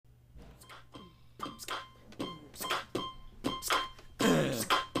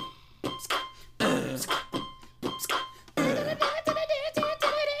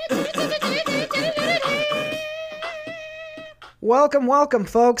Welcome,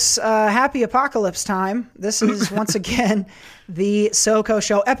 folks. Happy apocalypse time. This is, once again, the SoCo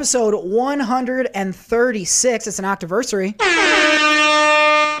Show, episode 136. It's an octaversary.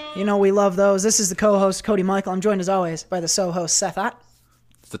 You know we love those. This is the co-host, Cody Michael. I'm joined, as always, by the so-host, Seth Ott.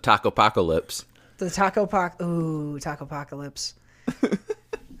 It's the Taco-pocalypse. The Taco-pocalypse.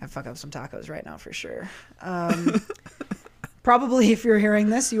 I fuck up some tacos right now, for sure. Probably, if you're hearing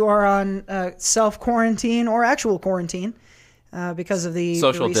this, you are on self-quarantine or actual quarantine. Because of the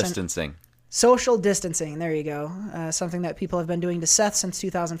social distancing. Social distancing, there you go. Something that people have been doing to Seth since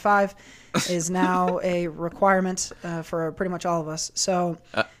 2005 is now a requirement for pretty much all of us. So,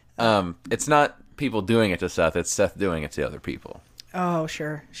 it's not people doing it to Seth; it's Seth doing it to other people. Oh,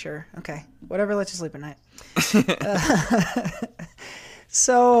 sure, okay, whatever. Let you sleep at night.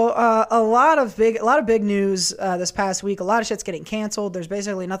 So, a lot of big news this past week. A lot of shit's getting canceled. There's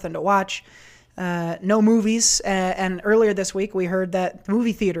basically nothing to watch. No movies, and earlier this week we heard that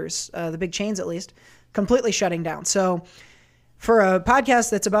movie theaters, the big chains at least, completely shutting down. So for a podcast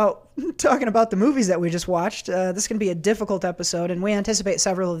that's about talking about the movies that we just watched, this can be a difficult episode, and we anticipate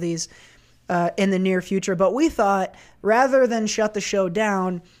several of these in the near future. But we thought, rather than shut the show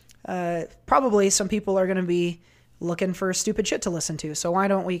down, probably some people are going to be looking for stupid shit to listen to. So why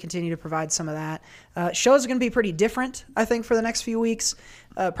don't we continue to provide some of that? Shows are going to be pretty different, I think, for the next few weeks.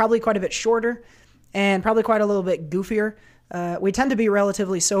 Probably quite a bit shorter and probably quite a little bit goofier. We tend to be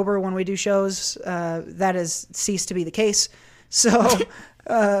relatively sober when we do shows. That has ceased to be the case. So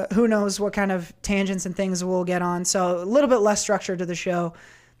who knows what kind of tangents and things we'll get on. So a little bit less structure to the show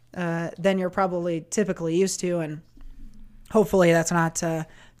than you're probably typically used to. And hopefully that's not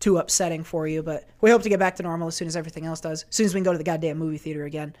too upsetting for you, but we hope to get back to normal as soon as everything else does, as soon as we can go to the goddamn movie theater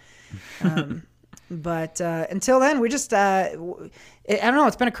again. But until then, we just I don't know,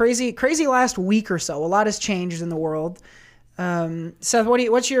 it's been a crazy last week or so. A lot has changed in the world. Seth, what are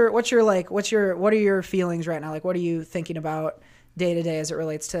your feelings right now? Like, what are you thinking about day to day as it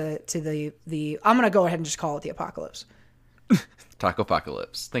relates to the I'm gonna go ahead and just call it the apocalypse.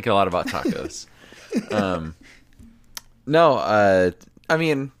 Taco-pocalypse. Thinking a lot about tacos. No, I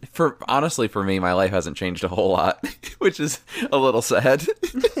mean, for me, my life hasn't changed a whole lot, which is a little sad.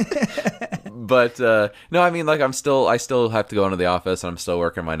 But no, I mean, like I still have to go into the office, and I'm still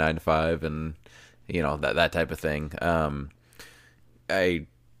working my 9 to 5, and you know that type of thing. But I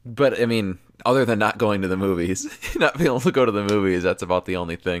mean, other than not going to the movies, not being able to go to the movies, that's about the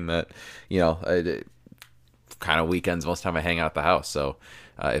only thing that kind of weekends. Most of the time, I hang out at the house. So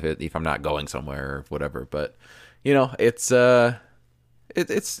if I'm not going somewhere or whatever, but it's for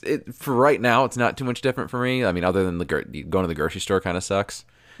right now, it's not too much different for me. I mean, other than going to the grocery store kind of sucks.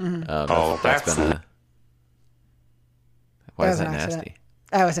 Mm-hmm. That's been a... Why is that nasty?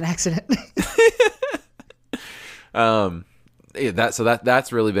 That was an accident.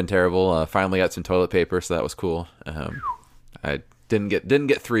 That's really been terrible. Finally got some toilet paper, so that was cool. I didn't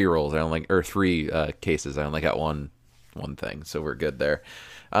get 3 rolls. Or 3 cases. I only got one thing, so we're good there.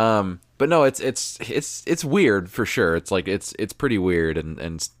 But no, it's weird for sure. It's like it's pretty weird,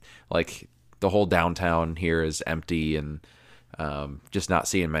 and like the whole downtown here is empty, and just not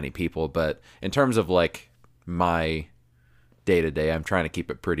seeing many people. But in terms of like my day to day, I'm trying to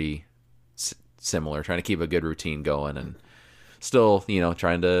keep it pretty similar, trying to keep a good routine going, and still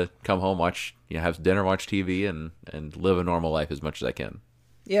trying to come home, watch have dinner, watch TV, and live a normal life as much as I can.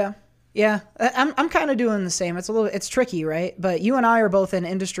 Yeah, I'm kind of doing the same. It's tricky, right? But you and I are both in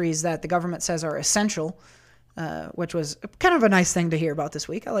industries that the government says are essential, which was kind of a nice thing to hear about this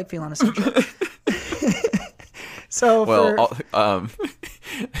week. I like feeling essential. So,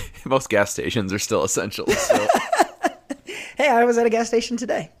 most gas stations are still essential. So. Hey, I was at a gas station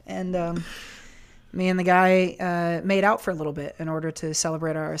today, and me and the guy made out for a little bit in order to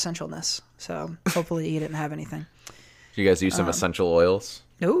celebrate our essentialness. So hopefully he didn't have anything. Did you guys use some essential oils?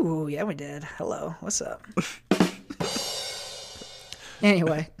 Oh, yeah, we did. Hello. What's up?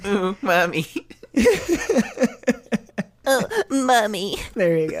 Anyway. Ooh, mommy. Oh, mommy.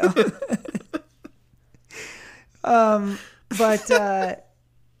 There you go. But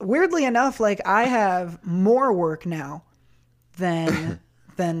weirdly enough, like I have more work now than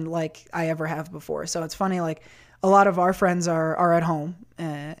like I ever have before. So it's funny, like a lot of our friends are at home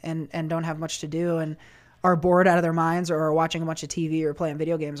and don't have much to do, and are bored out of their minds, or are watching a bunch of TV or playing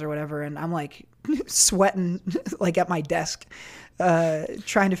video games or whatever. And I'm like sweating like at my desk,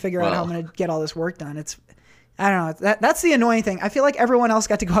 trying to figure out how I'm going to get all this work done. I don't know. That's the annoying thing. I feel like everyone else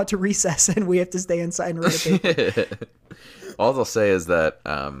got to go out to recess and we have to stay inside and read a paper. All I'll say is that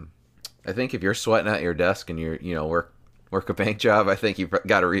I think if you're sweating at your desk and you're work a bank job, I think you've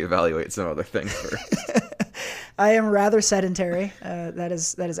got to reevaluate some other things first. I am rather sedentary. That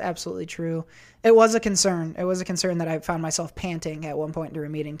is absolutely true. It was a concern. It was a concern that I found myself panting at one point during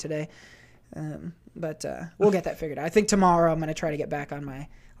a meeting today. But we'll get that figured out. I think tomorrow I'm going to try to get back on my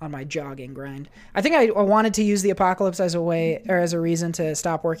jogging grind. I think I wanted to use the apocalypse as a way or as a reason to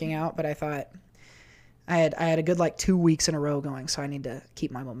stop working out, but I thought I had a good 2 weeks in a row going, so I need to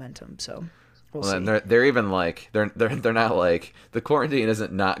keep my momentum. So we'll see. And they're even they're not like the quarantine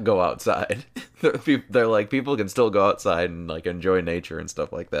isn't not go outside. They're like people can still go outside and enjoy nature and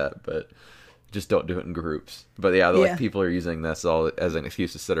stuff like that, but just don't do it in groups. But yeah, people are using this all as an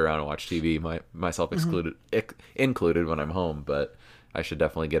excuse to sit around and watch TV. Myself included when I'm home, but I should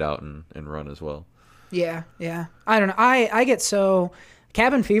definitely get out and run as well. Yeah. I don't know. I get so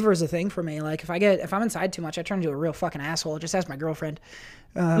cabin fever is a thing for me. If I'm inside too much, I turn into a real fucking asshole. Just ask my girlfriend.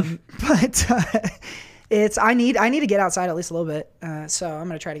 But I need to get outside at least a little bit. So I'm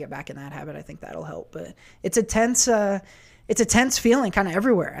gonna try to get back in that habit. I think that'll help. But it's a tense feeling kind of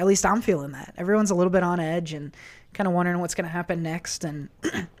everywhere. At least I'm feeling that. Everyone's a little bit on edge and kind of wondering what's gonna happen next. And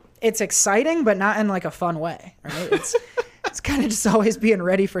it's exciting, but not in a fun way, right? It's kind of just always being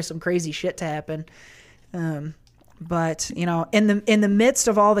ready for some crazy shit to happen. But in the midst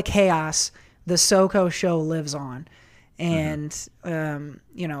of all the chaos, the SoCo show lives on, and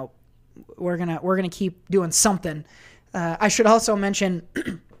we're gonna keep doing something. I should also mention,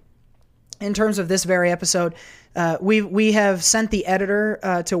 in terms of this very episode, we have sent the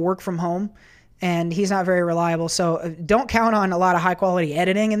editor to work from home, and he's not very reliable. So don't count on a lot of high quality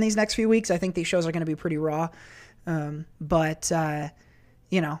editing in these next few weeks. I think these shows are going to be pretty raw, but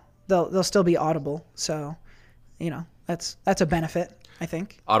they'll still be audible. So that's a benefit, I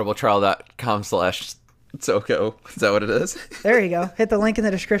think. audibletrial.com/SoCo. Is that what it is? There you go. Hit the link in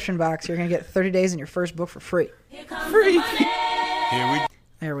the description box. You're going to get 30 days in your first book for free. Here comes the money.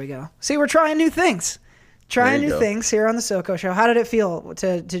 There we go. See, we're trying new things. Things here on the SoCo show. How did it feel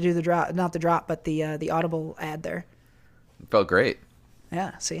to do the drop? Not the drop, but the Audible ad there. It felt great.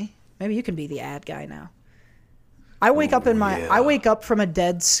 Yeah. See, maybe you can be the ad guy now. I wake up from a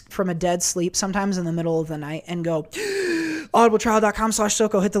dead sleep sometimes in the middle of the night and go,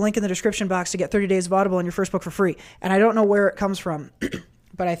 audibletrial.com/SoCo. Hit the link in the description box to get 30 days of Audible and your first book for free. And I don't know where it comes from,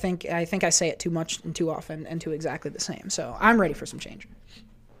 but I think I say it too much and too often and too exactly the same. So I'm ready for some change.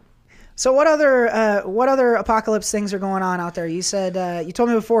 So what other apocalypse things are going on out there? You said you told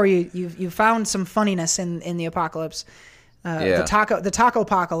me before you found some funniness in the apocalypse. The taco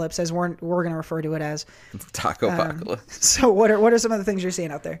apocalypse, as we're going to refer to it as. Taco apocalypse. So what are some of the things you're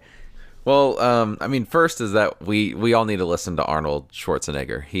seeing out there? Well, first is that we all need to listen to Arnold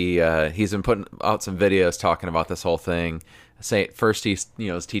Schwarzenegger. He's been putting out some videos talking about this whole thing. First he's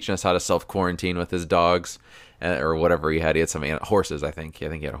is teaching us how to self quarantine with his dogs, or whatever he had. He had some horses, I think. I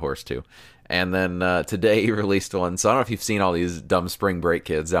think he had a horse too. And then today he released one. So I don't know if you've seen all these dumb spring break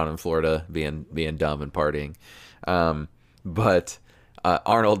kids down in Florida being dumb and partying. But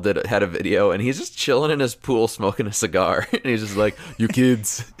Arnold had a video, and he's just chilling in his pool smoking a cigar. And he's just like, "You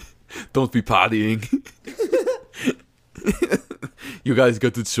kids, don't be partying. You guys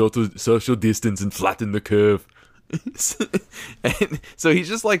got to social distance and flatten the curve." And so he's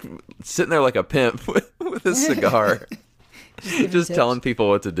just sitting there like a pimp with his cigar, just telling people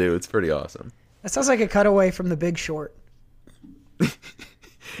what to do. It's pretty awesome. That sounds like a cutaway from The Big Short.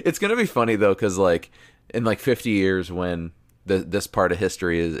 It's gonna be funny though, because in 50 years when this part of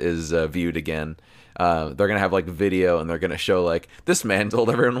history is viewed again, they're gonna have video, and they're gonna show this man told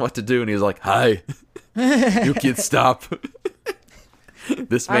everyone what to do, and he's like, "Hi, you kids, stop."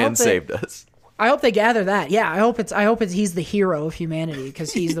 This man saved us. I hope they gather that. Yeah, I hope it's he's the hero of humanity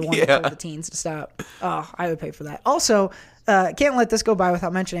because he's the one that told the teens to stop. Oh, I would pay for that. Also, can't let this go by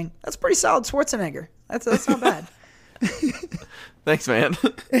without mentioning that's pretty solid Schwarzenegger. That's not bad. Thanks, man.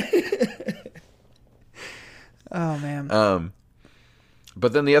 Oh man.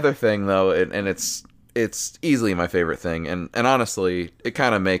 But then the other thing though, and it's easily my favorite thing, and honestly, it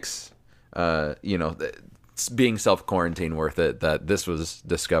kind of makes being self-quarantine worth it that this was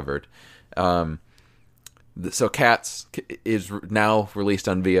discovered. So Cats is now released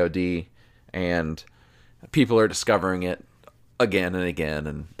on VOD, and people are discovering it again and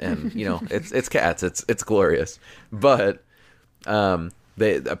again, and it's Cats, it's glorious. But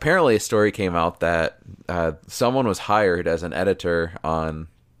apparently a story came out that someone was hired as an editor on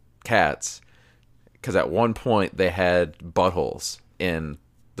Cats because at one point they had buttholes in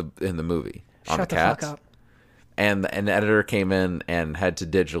the movie on the cats. Fuck up. And an editor came in and had to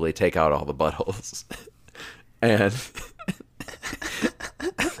digitally take out all the buttholes. And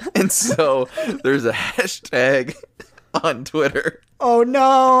so there's a hashtag on Twitter Oh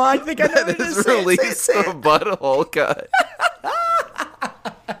no! I think I know what That it is is. release the butthole cut.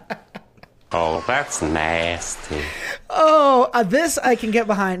 Oh, that's nasty. Oh, this I can get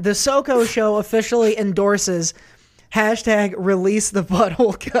behind. The SoCo Show officially endorses hashtag release the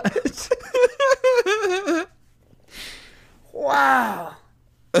butthole cut. Wow.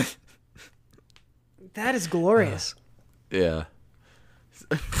 That is glorious. Yeah.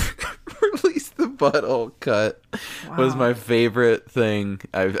 Release the butthole cut was my favorite thing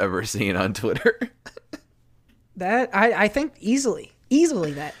I've ever seen on Twitter. That I think easily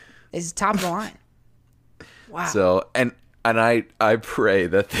that is top of the line. Wow. So and I pray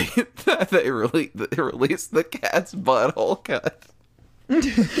that they release the cat's butthole cut.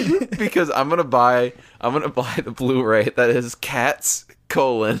 Because I'm gonna buy the Blu-ray that is Cats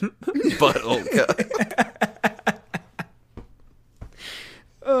butthole cut.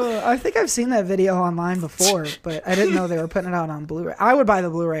 I think I've seen that video online before, but I didn't know they were putting it out on Blu-ray. I would buy the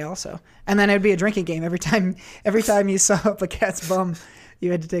Blu-ray also, and then it'd be a drinking game every time you saw up a cat's bum,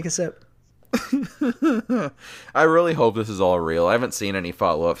 you had to take a sip. I really hope this is all real. I haven't seen any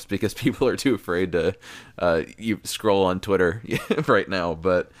follow-ups because people are too afraid to you scroll on Twitter right now.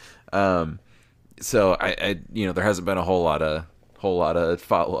 But so I there hasn't been a whole lot of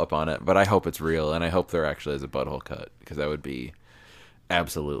follow-up on it. But I hope it's real, and I hope there actually is a butthole cut because that would be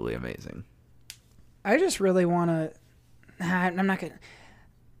absolutely amazing. I just really want to. I'm not gonna.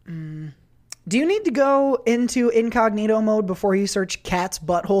 Do you need to go into incognito mode before you search cat's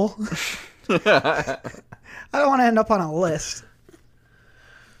butthole? I don't want to end up on a list.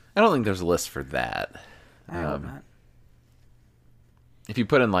 I don't think there's a list for that. I hope not. If you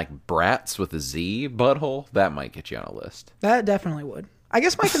put in like brats with a Z butthole, that might get you on a list. That definitely would. I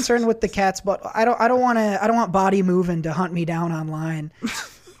guess my concern with the cat's butt. I don't want body moving to hunt me down online.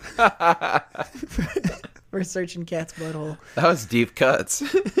 We're searching cat's butthole. That was deep cuts.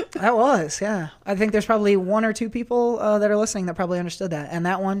 That was, yeah. I think there's probably one or two people that are listening that probably understood that, and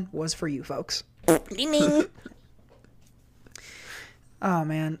that one was for you folks. Ding ding. Oh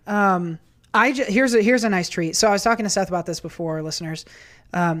man. Here's a nice treat. So I was talking to Seth about this before, listeners.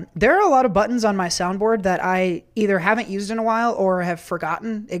 There are a lot of buttons on my soundboard that I either haven't used in a while or have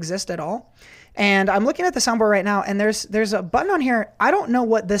forgotten exist at all. And I'm looking at the soundboard right now, and there's a button on here. I don't know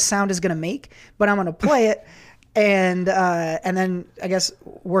what this sound is going to make, but I'm going to play it, and then I guess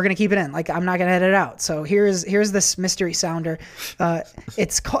we're going to keep it in. Like, I'm not going to edit it out. So here's this mystery sounder.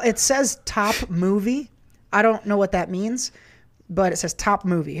 It says top movie. I don't know what that means, but it says top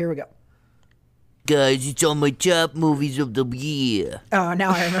movie. Here we go. Guys, it's all my top movies of the year. Oh,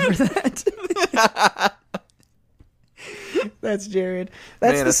 now I remember that. That's Jared.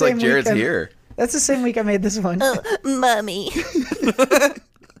 That's Man, the it's same like Jared's week here. That's the same week I made this one. Oh, mommy.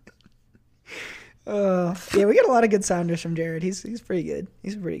 Yeah, we get a lot of good sounders from Jared. He's pretty good.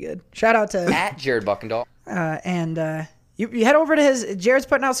 He's pretty good. Shout out to At Jared Buckendahl. you head over to his. Jared's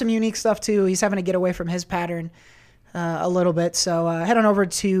putting out some unique stuff too. He's having to get away from his pattern a little bit. So head on over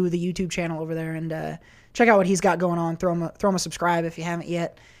to the YouTube channel over there and check out what he's got going on. Throw him a subscribe if you haven't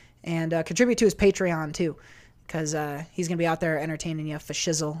yet, and contribute to his Patreon too, because he's gonna be out there entertaining you for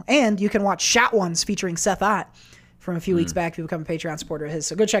shizzle. And you can watch Shot Ones featuring Seth Ott from a few weeks back if you become a Patreon supporter of his.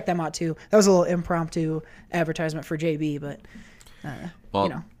 So go check them out too. That was a little impromptu advertisement for JB, but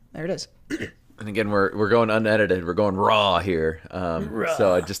there it is. And again, we're going unedited. We're going raw here.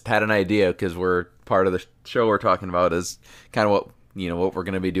 So I just had an idea because we're part of the show we're talking about is kind of what we're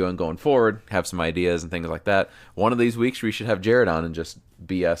going to be doing going forward. Have some ideas and things like that. One of these weeks we should have Jared on and just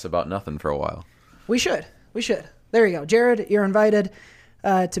BS about nothing for a while. We should. There you go. Jared, you're invited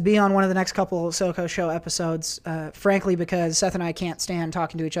to be on one of the next couple SoCo Show episodes, frankly, because Seth and I can't stand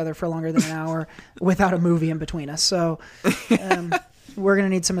talking to each other for longer than an hour without a movie in between us. So we're going to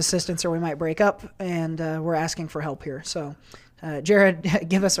need some assistance or we might break up, and we're asking for help here. So Jared,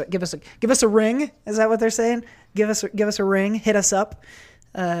 give us a ring. Is that what they're saying? Give us a ring. Hit us up.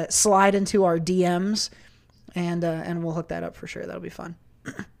 Slide into our DMs, and we'll hook that up for sure. That'll be fun.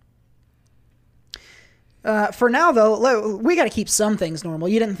 For now, though, we got to keep some things normal.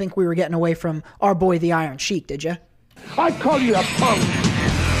 You didn't think we were getting away from our boy, the Iron Sheik, did you? I call you a punk.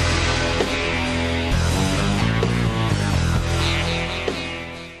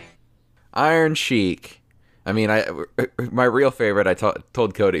 Iron Sheik. I mean, my real favorite, I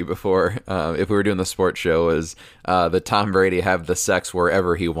told Cody before, if we were doing the sports show, is the Tom Brady have the sex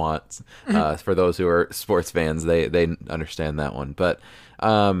wherever he wants. For those who are sports fans, they understand that one. But,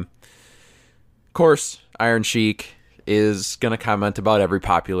 of course, Iron Sheik is going to comment about every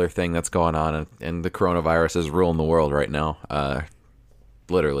popular thing that's going on, and the coronavirus is ruling the world right now,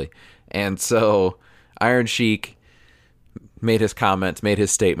 literally. And so Iron Sheik made his comments, made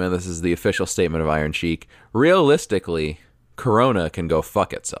his statement. This is the official statement of Iron Sheik. Realistically, Corona can go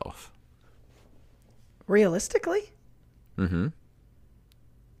fuck itself. Realistically? Mm-hmm.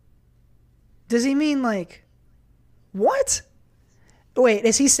 Does he mean like what? Wait,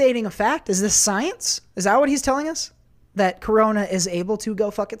 is he stating a fact? Is this science? Is that what he's telling us? That Corona is able to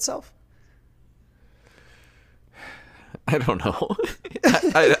go fuck itself? I don't know.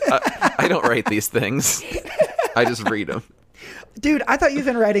 I don't write these things. I just read them. Dude, I thought you've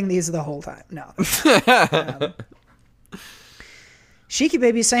been writing these the whole time. No. Sheiky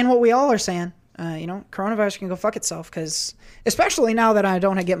Baby's saying what we all are saying. Coronavirus can go fuck itself, because especially now that I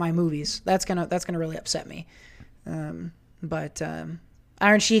don't get my movies, that's gonna really upset me. But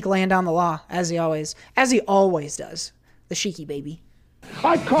Iron Sheik laying down the law as he always does. The Sheiky Baby.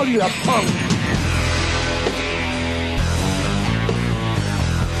 I call you a punk.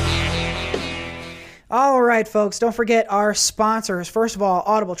 All right, folks, don't forget our sponsors. First of all,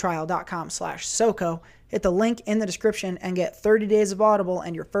 audibletrial.com/SoCo. Hit the link in the description and get 30 days of Audible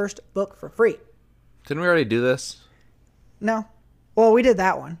and your first book for free. Didn't we already do this? No. Well, we did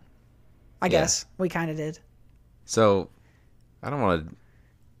that one. I guess. We kind of did. So, I don't want to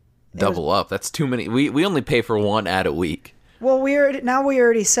double up. That's too many. We only pay for one ad a week. Well, we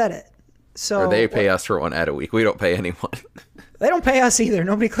already said it. So Or they pay us for one ad a week. We don't pay anyone. They don't pay us either.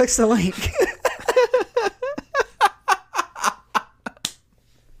 Nobody clicks the link.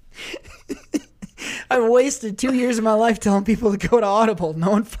 I've wasted 2 years of my life telling people to go to Audible.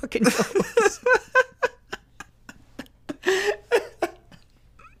 No one fucking knows.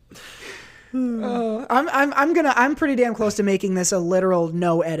 I'm pretty damn close to making this a literal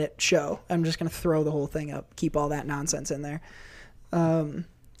no edit show. I'm just gonna throw the whole thing up, keep all that nonsense in there.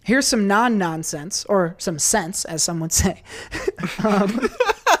 Here's some non-nonsense, or some sense, as some would say.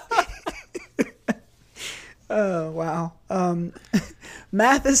 Oh wow.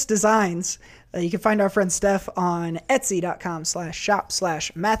 Mathis Designs. You can find our friend Steph on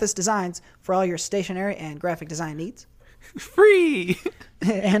Etsy.com/shop/Mathis Designs for all your stationery and graphic design needs. Free.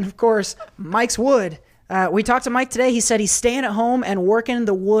 And of course, Mike's Wood. We talked to Mike today. He said he's staying at home and working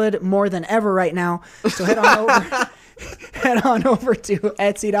the wood more than ever right now. So head on over. Head on over to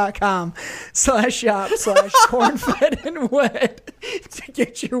Etsy.com/shop/cornfed and wood to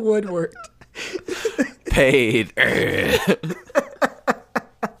get your wood worked. Paid.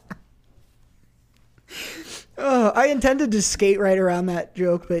 Oh, I intended to skate right around that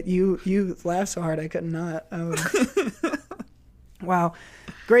joke, but you laughed so hard I could not. Wow.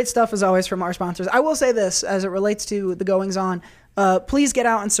 Great stuff as always from our sponsors. I will say this as it relates to the goings on. Please get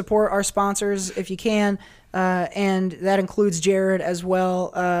out and support our sponsors if you can. And that includes Jared as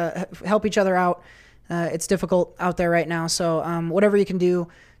well. Help each other out. It's difficult out there right now. So whatever you can do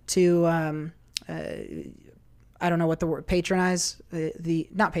to, I don't know what the word, patronize,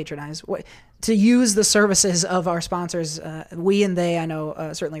 not patronize, to use the services of our sponsors. We and they, I know,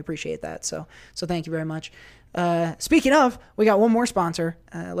 certainly appreciate that. So thank you very much. Speaking of, we got one more sponsor.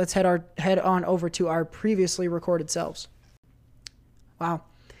 Let's head on over to our previously recorded selves. Wow.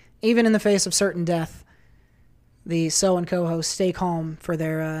 Even in the face of certain death, the So and co-hosts stay calm for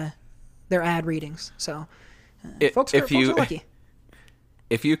their ad readings. So folks are lucky.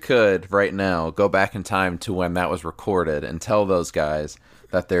 If you could right now go back in time to when that was recorded and tell those guys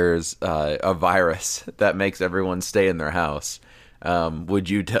that there's a virus that makes everyone stay in their house, would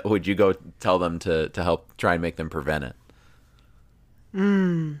you go tell them to help try and make them prevent it?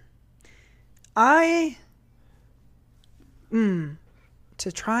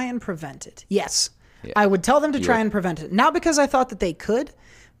 To try and prevent it. Yes. Yeah. I would tell them to try and prevent it. Not because I thought that they could,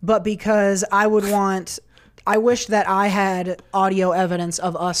 but because I wish that I had audio evidence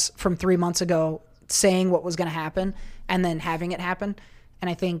of us from 3 months ago saying what was going to happen and then having it happen.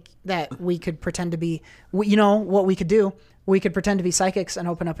 And I think that we could pretend to be, you know what we could do? We could pretend to be psychics and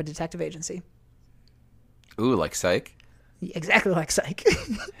open up a detective agency. Ooh, like Psych? Exactly like Psych.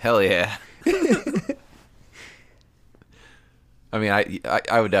 Hell yeah. I mean,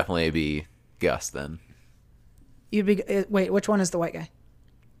 I would definitely be Gus then. You'd be, wait, which one is the white guy?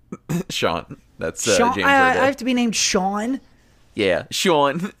 Sean. That's Sean. James I Iredale. have to be named Sean. Yeah,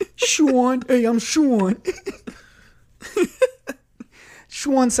 Sean. Sean. Hey, I'm Sean.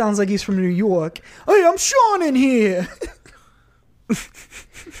 Sean sounds like he's from New York. Hey, I'm Sean in here. I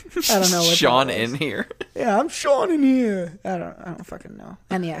don't know what Sean that was. in here. Yeah, I'm Sean in here. I don't fucking know.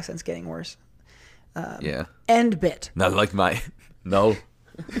 And the accent's getting worse. Yeah. End bit. Not like my... No.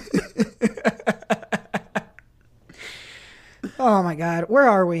 Oh my God. Where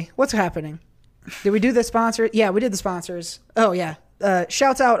are we? What's happening? Did we do the sponsor? Yeah, we did the sponsors. Oh yeah.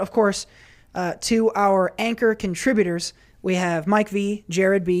 Shouts out, of course, to our anchor contributors. We have Mike V,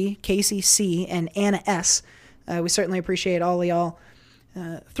 Jared B, Casey C, and Anna S. We certainly appreciate all of y'all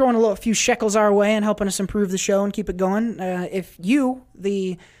throwing a few shekels our way and helping us improve the show and keep it going. If you,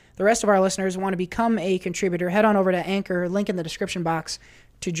 the rest of our listeners, want to become a contributor, head on over to Anchor, link in the description box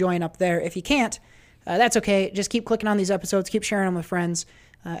to join up there. If you can't, that's okay. Just keep clicking on these episodes, keep sharing them with friends.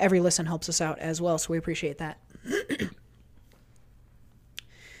 Every listen helps us out as well, so we appreciate that.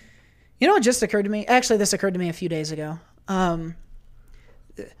 You know what just occurred to me? Actually, this occurred to me a few days ago.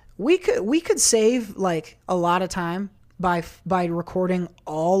 We could save like a lot of time by recording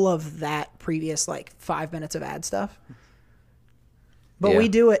all of that previous like 5 minutes of ad stuff, but we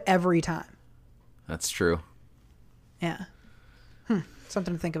do it every time. That's true. Yeah.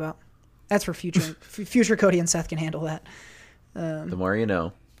 Something to think about. That's for future. Future Cody and Seth can handle that. The more you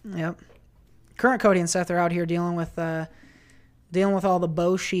know. Yep. Current Cody and Seth are out here dealing with all the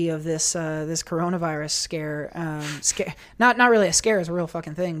boshi of this coronavirus scare. Not really a scare, it's a real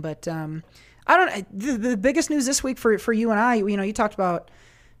fucking thing. But I don't. The biggest news this week for you and I, you talked about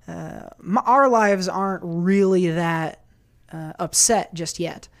our lives aren't really that upset just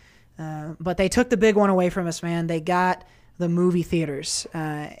yet, but they took the big one away from us, man. They got the movie theaters,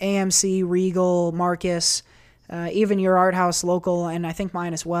 AMC, Regal, Marcus, even your art house local, and I think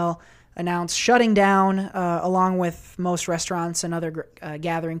mine as well, announced shutting down, along with most restaurants and other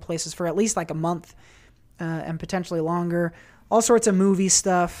gathering places for at least like a month, and potentially longer. All sorts of movie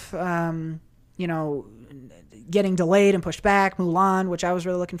stuff, getting delayed and pushed back. Mulan, which I was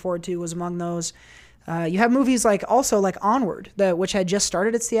really looking forward to, was among those. You have movies like Onward, which had just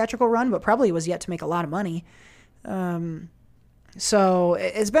started its theatrical run, but probably was yet to make a lot of money. So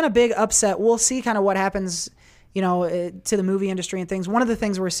it's been a big upset. We'll see kind of what happens, to the movie industry and things. One of the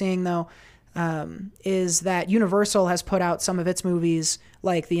things we're seeing, though, is that Universal has put out some of its movies,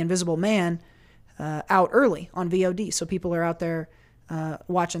 like The Invisible Man, out early on VOD. So people are out there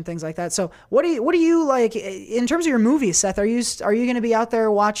watching things like that. So what do you like in terms of your movies, Seth? Are you going to be out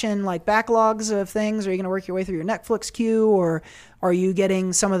there watching like backlogs of things? Are you going to work your way through your Netflix queue, or are you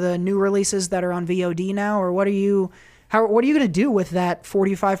getting some of the new releases that are on VOD now, or what are you going to do with that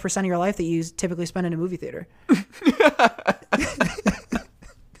 45% of your life that you typically spend in a movie theater?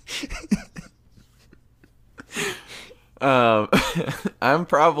 I'm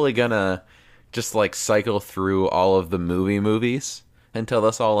probably gonna just like cycle through all of the movies until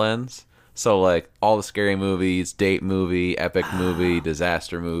this all ends. So like all the scary movies, date movie, epic movie,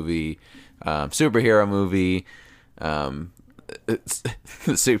 disaster movie, superhero movie, it's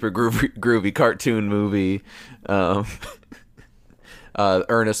super groovy cartoon movie,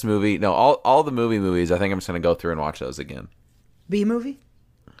 earnest movie. No, all the movies. I think I'm just gonna go through and watch those again. B movie.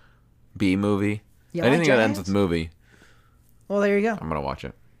 Anything that ends with movie. Well, there you go. I'm gonna watch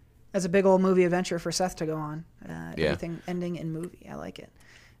it. That's a big old movie adventure for Seth to go on. Everything ending in movie. I like it.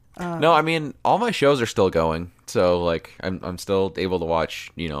 No, I mean all my shows are still going, so like I'm still able to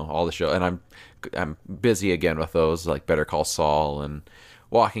watch all the show, and I'm busy again with those like Better Call Saul and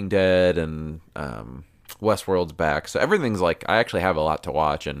Walking Dead and Westworld's back, so everything's like I actually have a lot to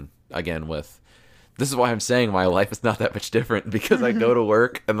watch, and again this is why I'm saying my life is not that much different, because I go to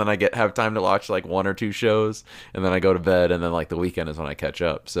work and then I have time to watch like one or two shows, and then I go to bed, and then like the weekend is when I catch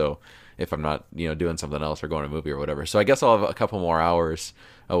up. So if I'm not doing something else or going to a movie or whatever, so I guess I'll have a couple more hours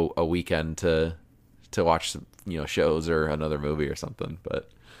a weekend to watch some, shows or another movie or something. But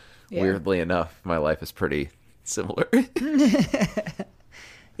weirdly enough, my life is pretty similar.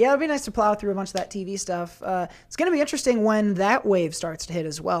 Yeah, it'd be nice to plow through a bunch of that TV stuff. It's going to be interesting when that wave starts to hit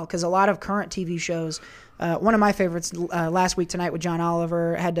as well, because a lot of current TV shows, one of my favorites, Last Week Tonight with John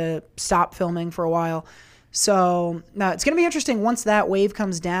Oliver, had to stop filming for a while. So it's going to be interesting once that wave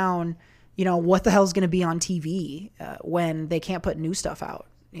comes down, what the hell's going to be on TV when they can't put new stuff out,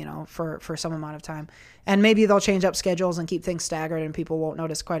 for some amount of time. And maybe they'll change up schedules and keep things staggered and people won't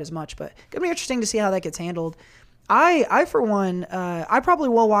notice quite as much. But it's going to be interesting to see how that gets handled. I for one, I probably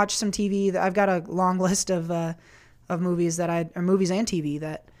will watch some TV. I've got a long list of movies movies and TV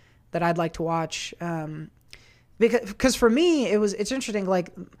that I'd like to watch. Because for me, it's interesting.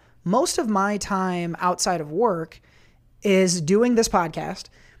 Like most of my time outside of work is doing this podcast,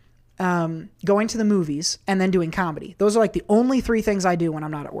 going to the movies, and then doing comedy. Those are like the only three things I do when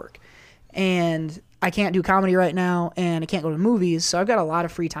I'm not at work. And I can't do comedy right now, and I can't go to the movies. So I've got a lot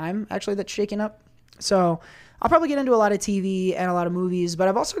of free time actually that's shaking up. So I'll probably get into a lot of TV and a lot of movies, but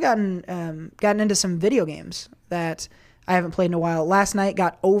I've also gotten into some video games that I haven't played in a while. Last night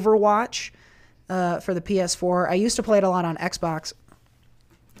got Overwatch for the PS4. I used to play it a lot on Xbox,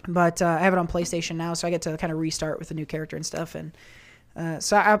 but I have it on PlayStation now, so I get to kind of restart with a new character and stuff. And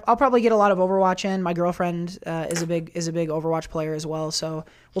So I'll probably get a lot of Overwatch in. My girlfriend is a big Overwatch player as well, so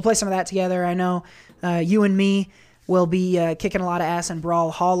we'll play some of that together. I know you and me will be kicking a lot of ass in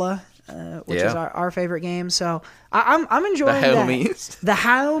Brawlhalla, which is our favorite game. So I'm enjoying the that. homies. The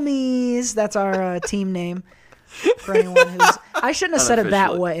homies. That's our team name. For anyone who's, I shouldn't have said it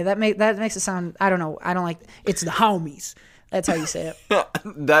that way. That makes it sound. I don't know. I don't like. It's the homies. That's how you say it.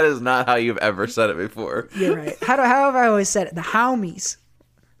 That is not how you've ever said it before. You're right. How have I always said it? The homies.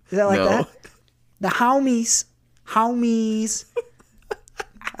 Is that like that? The homies. Homies.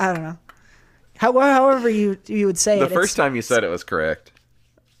 I don't know. However you would say The it. first time you said it was correct.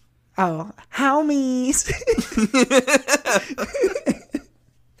 Oh, homies.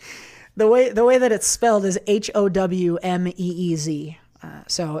 The way that it's spelled is HOWMEEZ.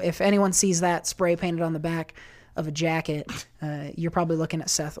 So if anyone sees that spray painted on the back of a jacket, you're probably looking at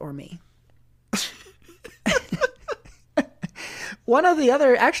Seth or me. One of the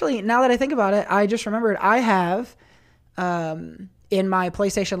other, actually, now that I think about it, I just remembered I have in my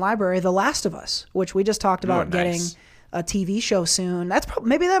PlayStation library The Last of Us, which we just talked about getting a TV show soon. That's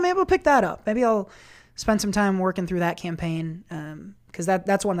maybe I'll pick that up. Maybe I'll spend some time working through that campaign because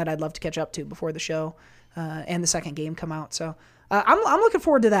that's one that I'd love to catch up to before the show and the second game come out. So I'm looking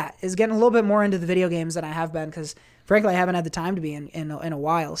forward to that. Is getting a little bit more into the video games than I have been because frankly I haven't had the time to be in a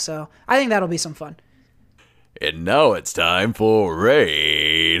while. So I think that'll be some fun. And now it's time for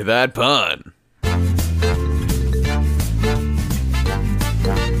Raid That Pun.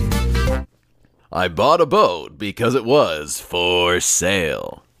 I bought a boat because it was for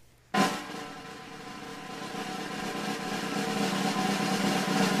sale.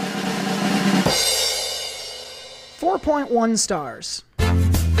 4.1 stars.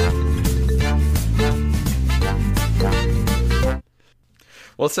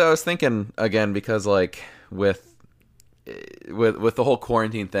 Well, so I was thinking again because like with the whole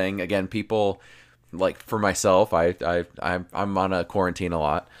quarantine thing, again, people like for myself, I'm on a quarantine a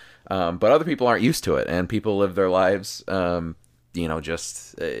lot, but other people aren't used to it, and people live their lives,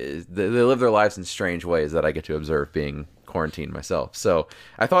 just they live their lives in strange ways that I get to observe being quarantined myself. So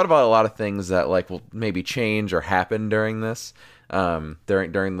I thought about a lot of things that like will maybe change or happen during this, during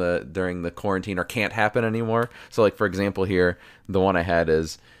the quarantine, or can't happen anymore. So like for example here, the one I had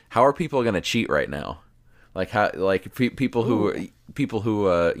is, how are people going to cheat right now? Like how, like people who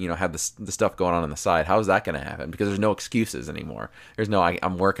have the stuff going on the side, how is that going to happen? Because there's no excuses anymore. There's no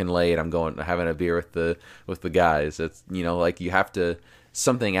I'm working late, I'm having a beer with the guys. It's like you have to,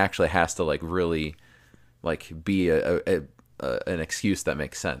 something actually has to like really like be an excuse that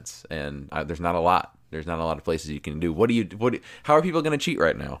makes sense, and there's not a lot of places you can do. How are people going to cheat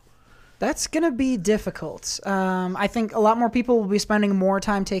right now? That's going to be difficult. I think a lot more people will be spending more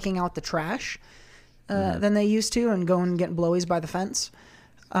time taking out the trash than they used to, and going and getting blowies by the fence.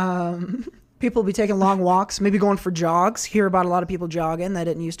 People will be taking long walks, maybe going for jogs. Hear about a lot of people jogging that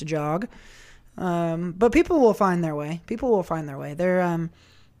didn't used to jog. But people will find their way. They're, a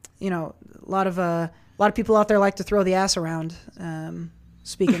lot of people out there like to throw the ass around.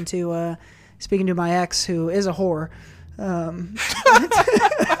 Speaking to my ex, who is a whore.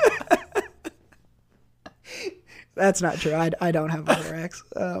 That's not true. I don't have a whore ex.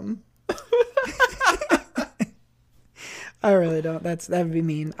 I really don't. That would be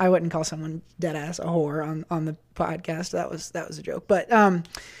mean. I wouldn't call someone dead ass a whore on the podcast. That was a joke. But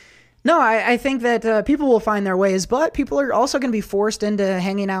no, I think that people will find their ways, but people are also going to be forced into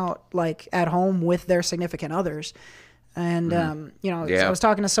hanging out like at home with their significant others. And I was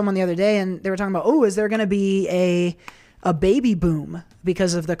talking to someone the other day, and they were talking about, is there going to be a baby boom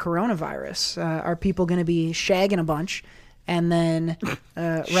because of the coronavirus? Are people going to be shagging a bunch, and then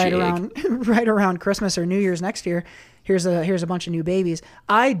right around Christmas or New Year's next year, here's a bunch of new babies?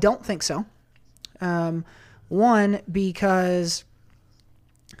 I don't think so. One, because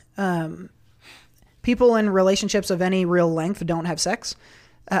people in relationships of any real length don't have sex,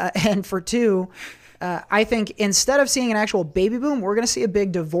 and for two, I think instead of seeing an actual baby boom, we're going to see a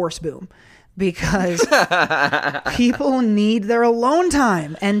big divorce boom, because people need their alone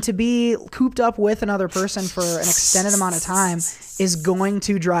time, and to be cooped up with another person for an extended amount of time is going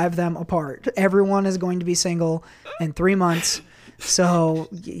to drive them apart. Everyone is going to be single in 3 months. So,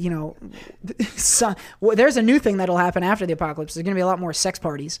 there's a new thing that'll happen after the apocalypse. There's going to be a lot more sex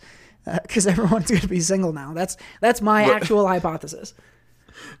parties because everyone's going to be single now. That's my actual hypothesis.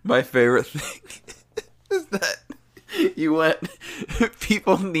 My favorite thing is that you went,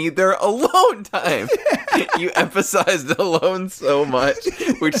 people need their alone time. You emphasized alone so much,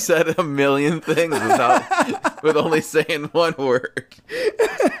 which said a million things with only saying one word.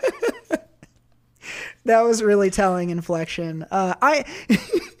 That was really telling inflection.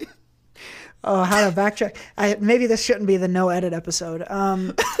 Oh, how to backtrack. Maybe this shouldn't be the no edit episode.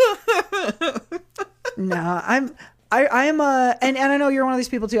 No, I am and I know you're one of these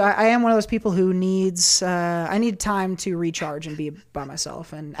people too. I am one of those people who needs I need time to recharge and be by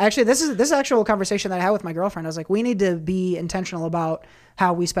myself. And actually, this is actual conversation that I had with my girlfriend. I was like, we need to be intentional about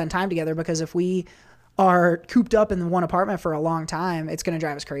how we spend time together, because if we are cooped up in one apartment for a long time, it's going to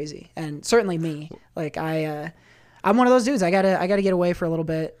drive us crazy. And certainly me, like I'm one of those dudes. I gotta get away for a little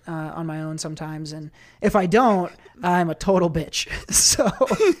bit on my own sometimes. And if I don't, I'm a total bitch. So.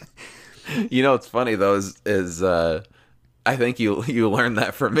 You know what's funny though is I think you learned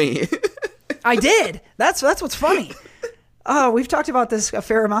that from me. I did. That's what's funny. We've talked about this a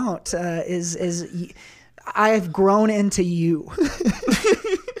fair amount. I've grown into you.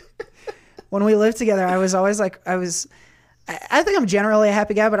 When we lived together, I was always like I think I'm generally a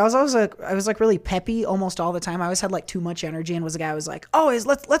happy guy, but I was really peppy almost all the time. I always had like too much energy and was a guy who was like, always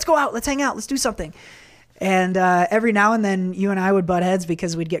let's go out, let's hang out, let's do something. And every now and then you and I would butt heads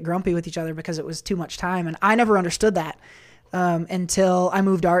because we'd get grumpy with each other because it was too much time. And I never understood that until I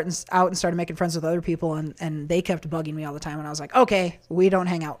moved out and started making friends with other people. And they kept bugging me all the time. And I was like, okay, we don't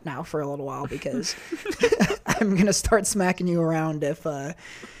hang out now for a little while because I'm going to start smacking you around if I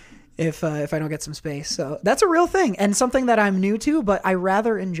don't get some space. So that's a real thing and something that I'm new to, but I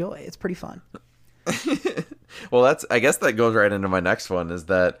rather enjoy. It's pretty fun. Well, I guess that goes right into my next one is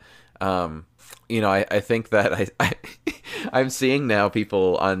that, I think that I'm seeing now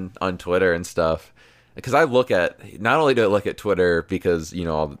people on Twitter and stuff, because I look at, not only do I look at Twitter because,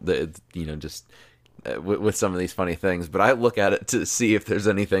 just with some of these funny things, but I look at it to see if there's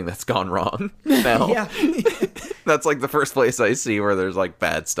anything that's gone wrong now. Yeah. That's like the first place I see where there's like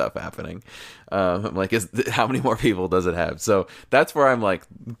bad stuff happening. I'm like, how many more people does it have? So that's where I'm like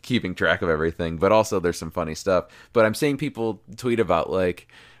keeping track of everything, but also there's some funny stuff. But I'm seeing people tweet about like,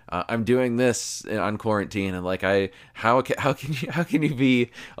 I'm doing this on quarantine, and like how can you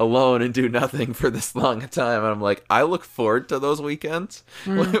be alone and do nothing for this long a time? And I'm like, I look forward to those weekends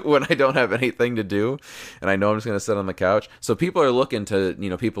when I don't have anything to do, and I know I'm just gonna sit on the couch. So people are looking to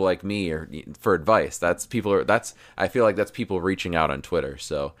people like me or for advice. I feel like that's people reaching out on Twitter.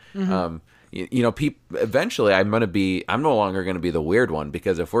 So. Eventually I'm no longer going to be the weird one,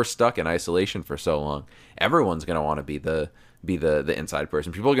 because if we're stuck in isolation for so long, everyone's going to want to be the inside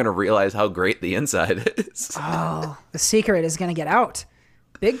person. People are going to realize how great the inside is. Oh, the secret is going to get out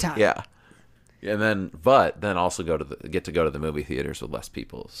big time. Yeah. And then also get to go to the movie theaters with less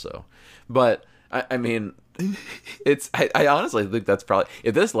people. So, but I mean, I honestly think that's probably,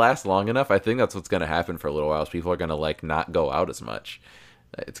 if this lasts long enough, I think that's what's going to happen for a little while, is people are going to like not go out as much.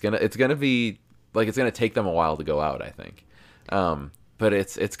 It's gonna be like, it's gonna take them a while to go out, I think. But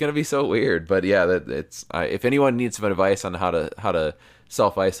it's gonna be so weird. But yeah, if anyone needs some advice on how to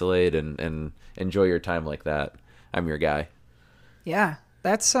self-isolate and enjoy your time like that, I'm your guy. Yeah,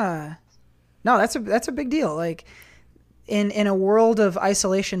 that's a big deal. Like in a world of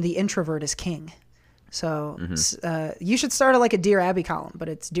isolation, the introvert is king. So you should start like a Dear Abby column, but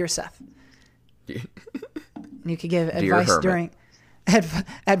it's Dear Seth. You could give advice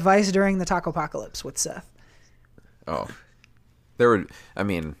during the taco apocalypse with Seth. Oh, the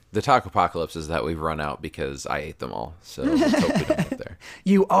taco apocalypse is that we've run out because I ate them all. So let's hope we don't get there.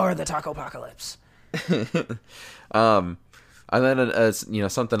 You are the taco apocalypse. And then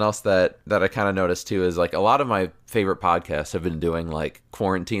something else that I kind of noticed too is like a lot of my favorite podcasts have been doing like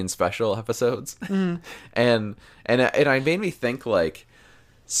quarantine special episodes, and it made me think like,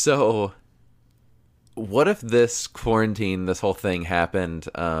 so what if this quarantine, this whole thing happened,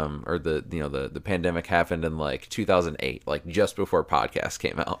 or the pandemic happened in like 2008, like just before podcasts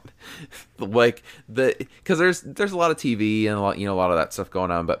came out, like because there's a lot of TV and a lot of that stuff going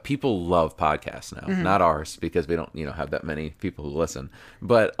on, but people love podcasts now, not ours because we don't have that many people who listen,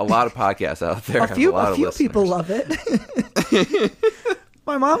 but a lot of podcasts out there. A few people love it.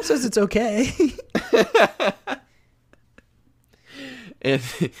 My mom says it's okay.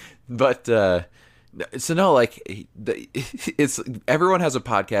 So no, like it's everyone has a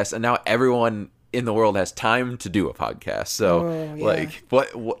podcast, and now everyone in the world has time to do a podcast. So like,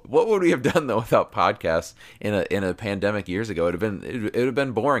 what would we have done though without podcasts in a pandemic years ago? It would have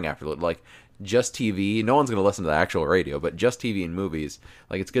been boring after like just TV. No one's gonna listen to the actual radio, but just TV and movies.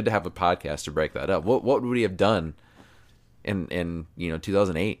 Like it's good to have a podcast to break that up. What would we have done in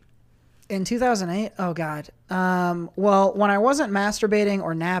 2008? In 2008, oh god. Well, when I wasn't masturbating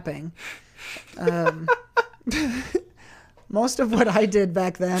or napping. Most of what I did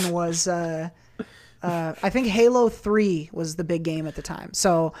back then was I think Halo 3 was the big game at the time.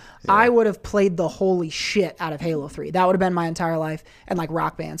 So I would have played the holy shit out of Halo 3. That would have been my entire life, and like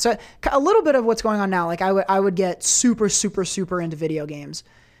Rock Band. So a little bit of what's going on now, like I would get super, super, super into video games.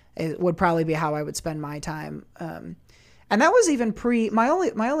 It would probably be how I would spend my time. And that was even my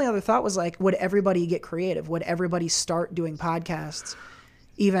only other thought was like, would everybody get creative? Would everybody start doing podcasts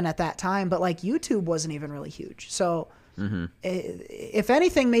even at that time? But like YouTube wasn't even really huge. So if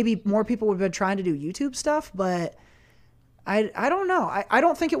anything, maybe more people would have been trying to do YouTube stuff, but I don't know. I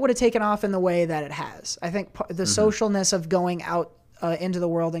don't think it would have taken off in the way that it has. I think the socialness of going out into the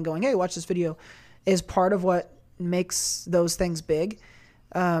world and going, hey, watch this video is part of what makes those things big.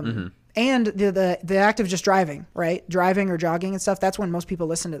 And the act of just driving, right? Driving or jogging and stuff, that's when most people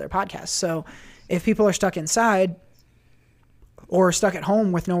listen to their podcasts. So if people are stuck inside or stuck at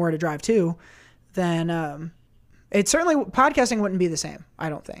home with nowhere to drive to, then it certainly, podcasting wouldn't be the same, I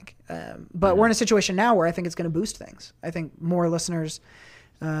don't think. But we're in a situation now where I think it's going to boost things. I think more listeners,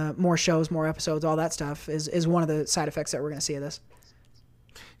 more shows, more episodes, all that stuff is one of the side effects that we're going to see of this.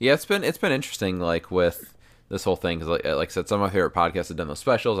 Yeah, it's been interesting, like with this whole thing, because like I said, some of my favorite podcasts have done those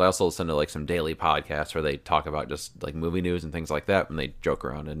specials. I also listen to like some daily podcasts where they talk about just like movie news and things like that, and they joke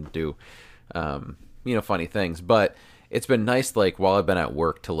around and do funny things. But it's been nice, like while I've been at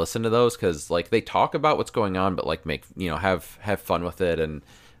work, to listen to those, because like they talk about what's going on, but like make have fun with it, and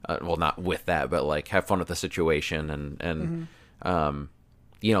well, not with that, but like have fun with the situation, and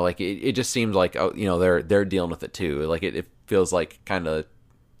like it just seems like they're dealing with it too. Like it feels like kind of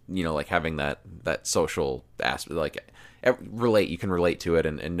like having that social aspect, like you can relate to it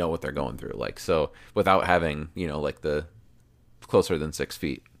and know what they're going through, like, so without having like the closer than 6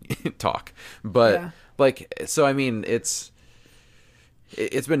 feet talk. But like, so I mean, it's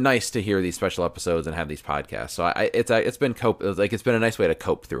been nice to hear these special episodes and have these podcasts. So it's been it's been a nice way to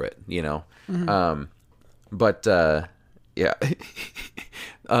cope through it, but yeah.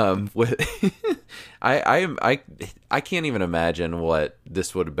 I can't even imagine what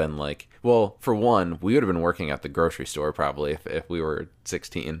this would have been like. Well, for one, we would have been working at the grocery store probably if we were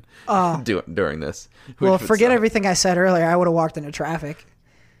 16 during this. Well, forget everything I said earlier. I would have walked into traffic.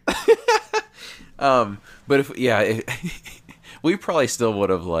 But we probably still would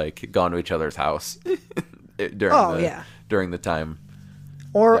have like gone to each other's house during the time.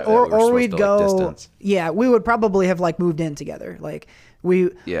 Or we'd go. We would probably have like moved in together. Like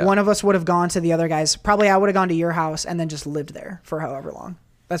one of us would have gone to the other guy's. Probably I would have gone to your house and then just lived there for however long.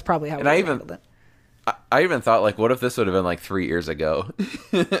 That's probably how. Handled it. I even thought, like, what if this would have been like 3 years ago?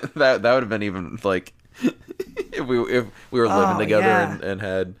 that would have been even like if we were living together and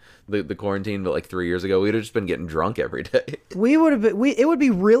had the quarantine, but like 3 years ago, we'd have just been getting drunk every day. We would have been. It would be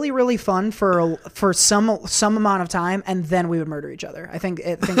really, really fun for some amount of time, and then we would murder each other. I think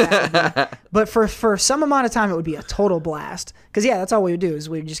that would be, but for some amount of time, it would be a total blast. Because that's all we would do is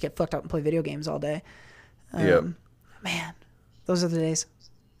we would just get fucked up and play video games all day. Man, those are the days.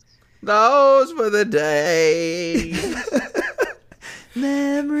 Those were the days.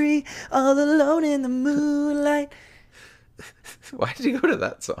 Memory, all alone in the moonlight. Why did you go to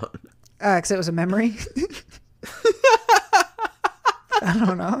that song? Because it was a memory. I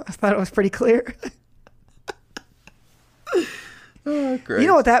don't know. I thought it was pretty clear. Oh, great. You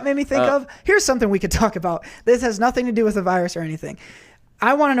know what that made me think of? Here's something we could talk about. This has nothing to do with the virus or anything.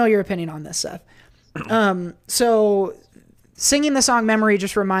 I want to know your opinion on this, Seth. So singing the song Memory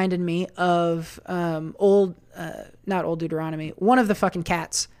just reminded me of not Old Deuteronomy, one of the fucking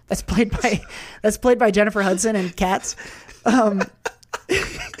Cats that's played by Jennifer Hudson in Cats. I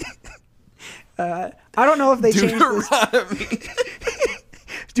don't know if they changed this.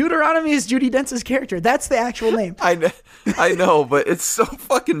 Deuteronomy is Judi Dench's character. That's the actual name. I know, but it's so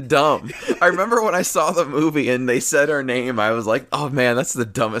fucking dumb. I remember when I saw the movie and they said her name, I was like, oh man, that's the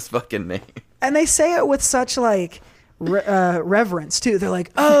dumbest fucking name. And they say it with such like reverence too. They're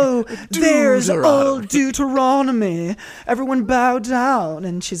like, oh, there's old Deuteronomy. Everyone bow down.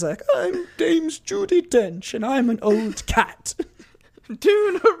 And she's like, I'm Dame's Judi Dench and I'm an old cat.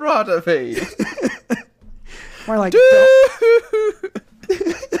 Deuteronomy. More like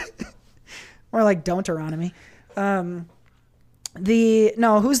more like Don't-eronomy. Who's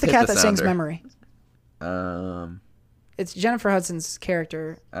the cat that sings Memory? It's Jennifer Hudson's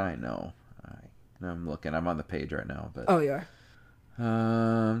character. I know. I'm looking. I'm on the page right now. But you are.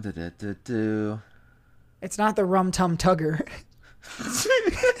 It's not the Rum Tum Tugger.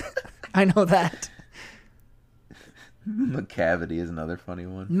 I know that. McCavity is another funny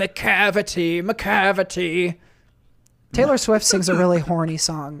one. McCavity. Taylor Swift sings a really horny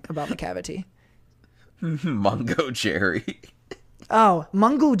song about McCavity. Mungo Jerry. Oh,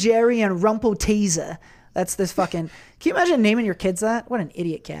 Mungo Jerry and Rumple Teaser. That's this fucking... Can you imagine naming your kids that? What an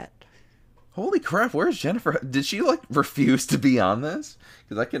idiot cat. Holy crap, where's Jennifer? Did she, like, refuse to be on this?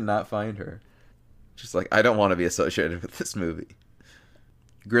 Because I cannot find her. Just like, I don't want to be associated with this movie.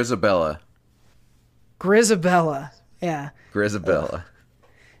 Grizabella. Yeah. Grizabella.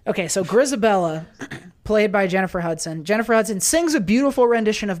 Okay, so Grizabella, played by Jennifer Hudson. Jennifer Hudson sings a beautiful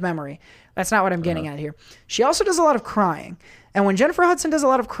rendition of Memory. That's not what I'm getting at here. She also does a lot of crying. And when Jennifer Hudson does a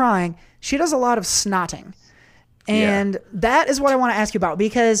lot of crying, she does a lot of snotting. And that is what I want to ask you about,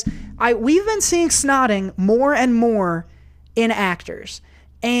 because we've been seeing snotting more and more in actors.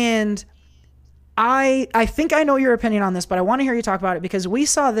 And I think I know your opinion on this, but I want to hear you talk about it, because we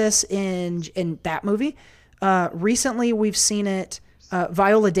saw this in that movie. Recently, we've seen it.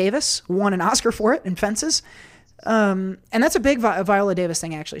 Viola Davis won an Oscar for it in Fences. And that's a big Viola Davis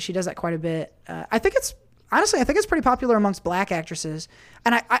thing, actually. She does that quite a bit. I think it's pretty popular amongst black actresses.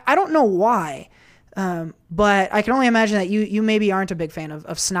 And I don't know why, but I can only imagine that you maybe aren't a big fan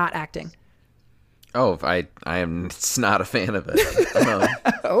of snot acting. Oh, I am not a fan of it.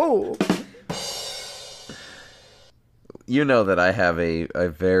 Oh. You know that I have a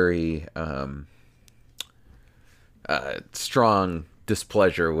very strong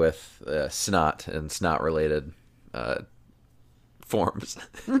displeasure with snot and snot-related forms,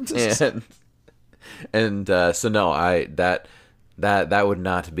 and so no, that would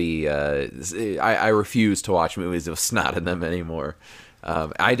not be. I refuse to watch movies with snot in them anymore.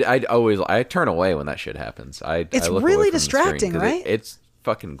 I turn away when that shit happens. It's I look really away from the distracting, screen, right? It's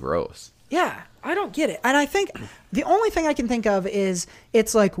fucking gross. Yeah, I don't get it. And I think the only thing I can think of is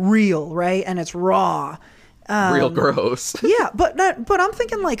it's like real, right? And it's raw. Real gross. Yeah, but I'm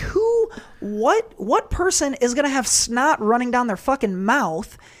thinking like what person is gonna have snot running down their fucking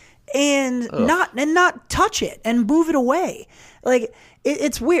mouth and not touch it and move it away? Like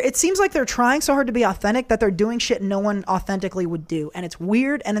it's weird. It seems like they're trying so hard to be authentic that they're doing shit no one authentically would do, and it's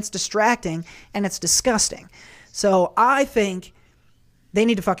weird and it's distracting and it's disgusting. So I think they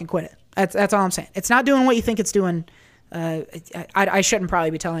need to fucking quit it. That's all I'm saying. It's not doing what you think it's doing. I shouldn't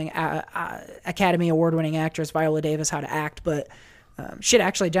probably be telling Academy Award-winning actress Viola Davis how to act, but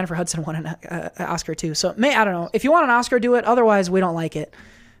actually, Jennifer Hudson won an Oscar too. So I don't know. If you want an Oscar, do it. Otherwise, we don't like it.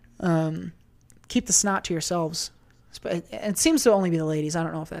 Keep the snot to yourselves. It seems to only be the ladies. I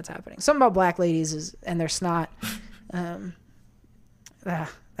don't know if that's happening. Something about black ladies and their snot. I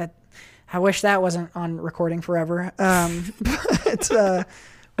wish that wasn't on recording forever. But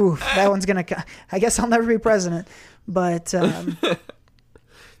that one's gonna. I guess I'll never be president. But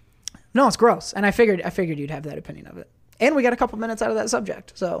no, it's gross, and I figured you'd have that opinion of it. And we got a couple minutes out of that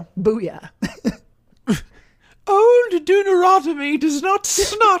subject, so booyah. Old Deuteronomy does not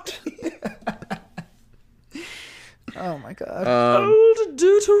snot. Oh my god. Old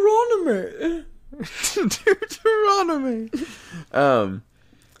Deuteronomy.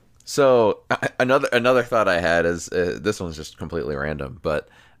 So another thought I had is this one's just completely random, but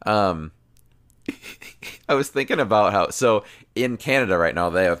I was thinking about how, so in Canada right now,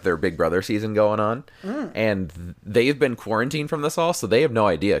 they have their Big Brother season going on, and they've been quarantined from this all, so they have no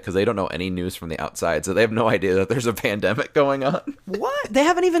idea, because they don't know any news from the outside, so they have no idea that there's a pandemic going on. What? They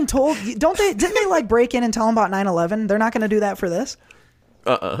haven't even told, didn't they like break in and tell them about 9/11? They're not going to do that for this?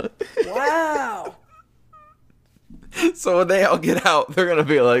 Wow. So when they all get out, they're going to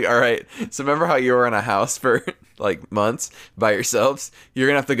be like, all right, so remember how you were in a house for like months by yourselves? You're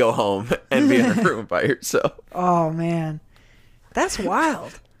going to have to go home and be in a room by yourself. Oh, man. That's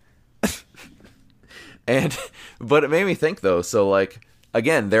wild. But it made me think, though, so like,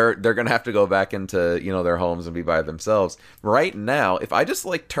 again, they're going to have to go back into, their homes and be by themselves. Right now, if I just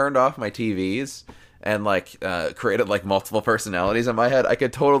like turned off my TVs and like created like multiple personalities in my head, I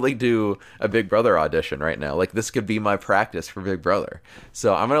could totally do a Big Brother audition right now. Like, this could be my practice for Big Brother.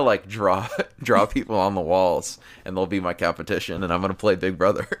 So I'm gonna like draw people on the walls, and they'll be my competition, and I'm gonna play Big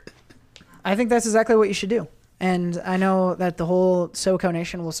Brother. I think that's exactly what you should do, and I know that the whole SoCo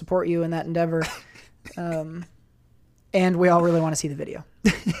Nation will support you in that endeavor. And we all really want to see the video.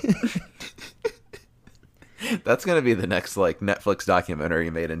 That's gonna be the next like Netflix documentary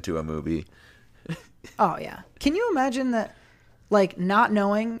made into a movie. Oh yeah. Can you imagine that, like, not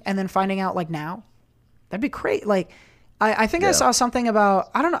knowing and then finding out like now? That'd be great. Like, I think I saw something about,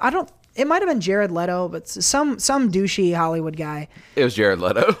 I don't know, it might have been Jared Leto, but some douchey Hollywood guy. It was Jared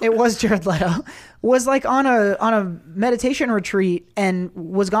Leto. It was Jared Leto. Was like on a meditation retreat and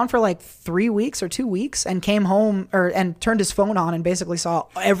was gone for like 3 weeks or 2 weeks, and came home and turned his phone on and basically saw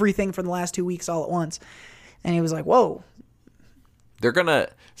everything for the last 2 weeks all at once. And he was like, whoa.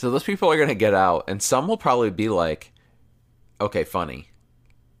 So those people are gonna get out, and some will probably be like, okay, funny.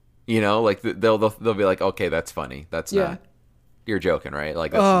 You know, like they'll be like, okay, that's funny. That's Yeah. not. You're joking, right?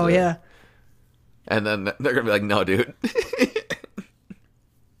 Like, this Oh is it. yeah. And then they're gonna be like, no, dude.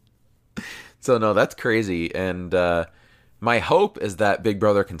 So no, that's crazy. And my hope is that Big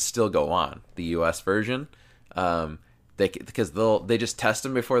Brother can still go on, the U.S. version. Because they just test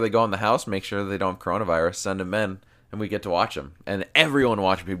them before they go in the house, make sure they don't have coronavirus, send them in, and we get to watch them. And everyone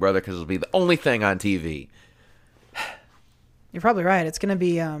watch Big Brother because it'll be the only thing on TV. You're probably right. It's gonna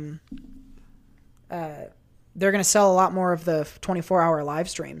be they're gonna sell a lot more of the 24-hour live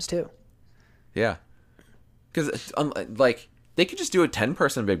streams too. Yeah, because like they could just do a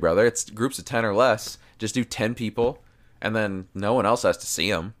 10-person Big Brother. It's groups of 10 or less. Just do 10 people, and then no one else has to see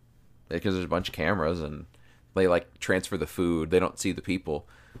them because there's a bunch of cameras, and they like transfer the food. They don't see the people.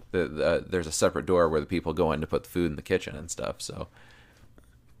 There's a separate door where the people go in to put the food in the kitchen and stuff. So,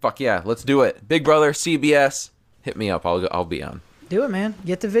 fuck yeah, let's do it. Big Brother, CBS, hit me up. I'll be on. Do it, man.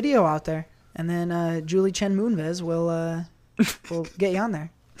 Get the video out there, and then Julie Chen Moonves will get you on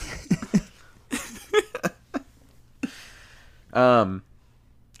there.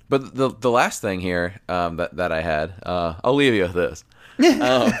 But the last thing here that I had, I'll leave you with this.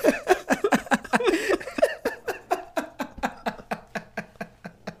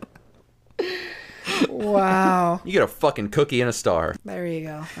 Wow. You get a fucking cookie and a star. There you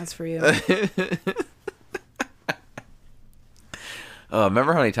go. That's for you.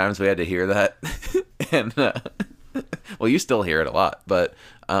 Remember how many times we had to hear that? And well, you still hear it a lot, but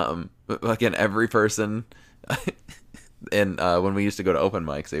again, every person, and when we used to go to open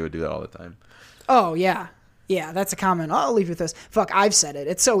mics, they would do that all the time. Oh yeah. Yeah, that's a comment. I'll leave you with this. Fuck, I've said it.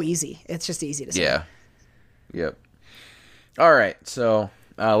 It's so easy. It's just easy to say. Yeah. Yep. All right. So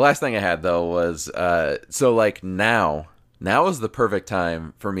last thing I had though was so like now is the perfect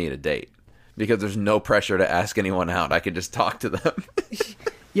time for me to date because there's no pressure to ask anyone out. I could just talk to them.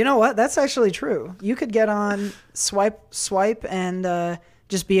 You know what? That's actually true. You could get on swipe, and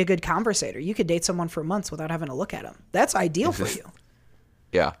just be a good conversator. You could date someone for months without having to look at them. That's ideal for you.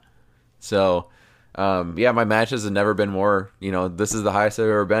 Yeah. So, yeah, my matches have never been more, this is the highest I've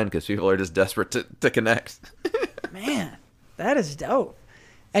ever been because people are just desperate to connect. Man, that is dope.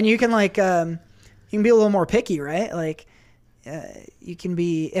 And you can you can be a little more picky, right? Like, you can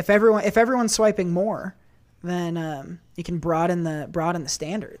be, if everyone's swiping more, then you can broaden the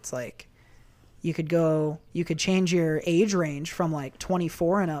standards. Like, you could change your age range from like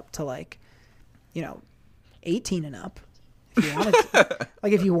 24 and up to 18 and up. If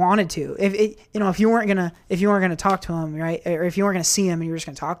you wanted to. If you wanted to, if you weren't gonna talk to him, right, or if you weren't gonna see him and you were just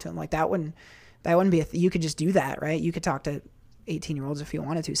gonna talk to him, like that wouldn't be you could just do that, right? You could talk to 18-year-olds if you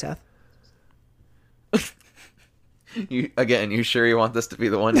wanted to, Seth. You sure you want this to be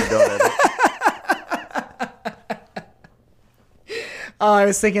the one you don't edit? Oh, I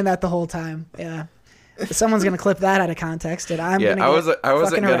was thinking that the whole time. Yeah. Someone's gonna clip that out of context, and I'm gonna get I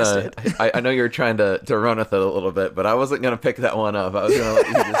wasn't gonna. arrested. I know you were trying to run with it a little bit, but I wasn't gonna pick that one up. I was gonna let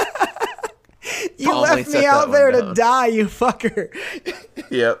you just. You left me out there to die, you fucker.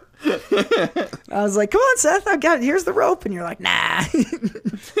 Yep. I was like, "Come on, Seth, I got it. Here's the rope," and you're like, "Nah."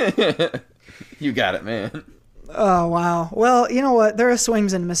 You got it, man. Oh wow. Well, you know what? There are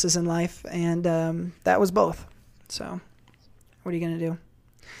swings and misses in life, and that was both. So, what are you gonna do?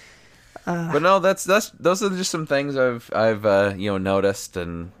 But no, those are just some things I've noticed,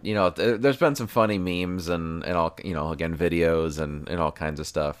 and there's been some funny memes and all, again, videos and all kinds of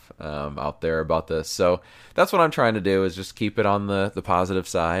stuff out there about this. So that's what I'm trying to do, is just keep it on the positive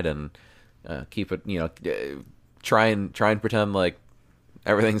side and keep it, try and pretend like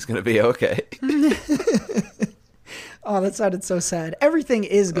everything's gonna be okay. Oh, that sounded so sad. Everything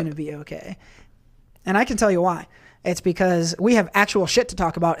is gonna be okay, and I can tell you why. It's because we have actual shit to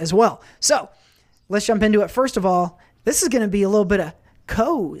talk about as well. So let's jump into it. First of all, this is going to be a little bit of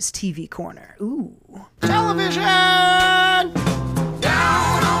Co's TV Corner. Ooh. Television!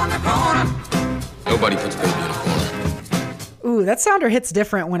 Down on the corner. Nobody puts baby in a corner. Ooh, that sounder hits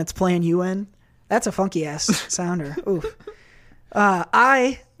different when it's playing UN. That's a funky ass sounder. Ooh.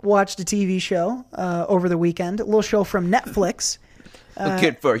 I watched a TV show over the weekend, a little show from Netflix.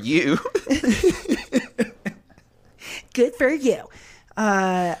 Good for you. Good for you.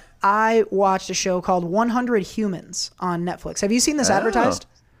 I watched a show called 100 Humans on Netflix. Have you seen this advertised?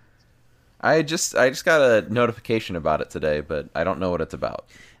 I just got a notification about it today, but I don't know what it's about.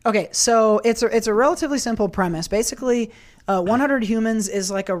 Okay, so it's a relatively simple premise. Basically, 100 Humans is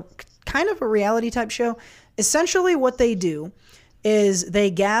like a kind of a reality type show. Essentially, what they do is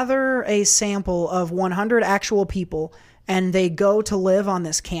they gather a sample of 100 actual people, and they go to live on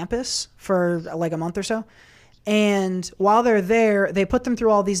this campus for like a month or so. And while they're there, they put them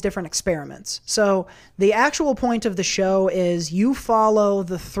through all these different experiments. So the actual point of the show is you follow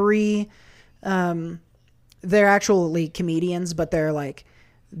the three, they're actually comedians, but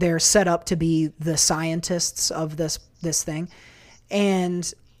they're set up to be the scientists of this thing.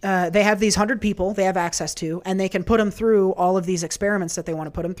 And they have these 100 people they have access to, and they can put them through all of these experiments that they want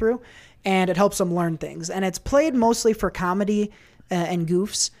to put them through, and it helps them learn things. And it's played mostly for comedy and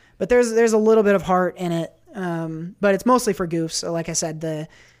goofs, but there's a little bit of heart in it. But it's mostly for goofs. So like I said,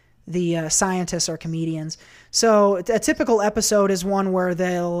 the scientists are comedians. So a typical episode is one where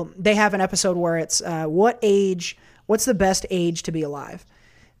they have an episode where it's what's the best age to be alive,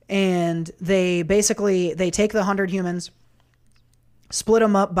 and they take the 100 humans, split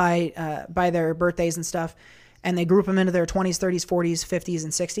them up by their birthdays and stuff, and they group them into their 20s, 30s, 40s, 50s,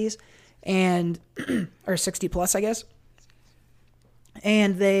 and 60s, and or 60 plus, I guess,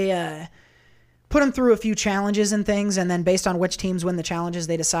 and they put them through a few challenges and things, and then based on which teams win the challenges,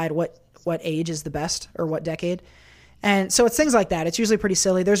 they decide what age is the best or what decade. And so it's things like that. It's usually pretty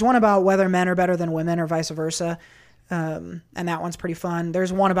silly. There's one about whether men are better than women or vice versa, and that one's pretty fun.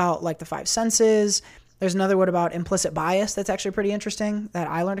 There's one about like the five senses. There's another one about implicit bias that's actually pretty interesting that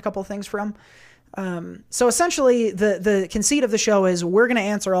I learned a couple of things from. So essentially, the conceit of the show is we're going to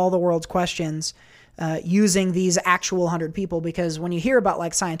answer all the world's questions using these actual 100 people, because when you hear about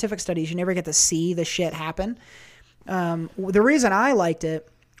like scientific studies, you never get to see the shit happen. The reason I liked it,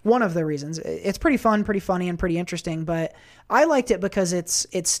 one of the reasons, it's pretty fun, pretty funny, and pretty interesting, but I liked it because it's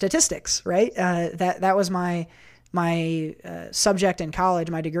statistics, right? That was my subject in college.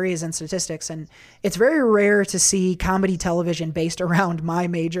 My degree is in statistics, and it's very rare to see comedy television based around my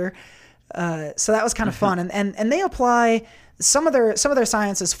major. So that was kind of fun. And they apply some of their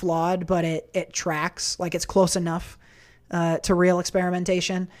science is flawed, but it tracks, like it's close enough to real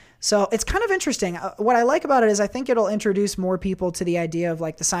experimentation. So it's kind of interesting. What I like about it is I think it'll introduce more people to the idea of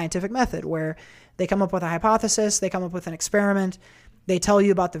like the scientific method, where they come up with a hypothesis, they come up with an experiment, they tell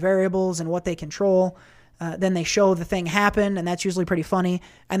you about the variables and what they control. Then they show the thing happen, and that's usually pretty funny.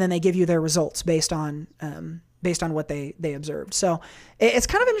 And then they give you their results based on what they observed. So it's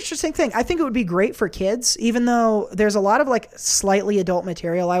kind of an interesting thing. I think it would be great for kids, even though there's a lot of like slightly adult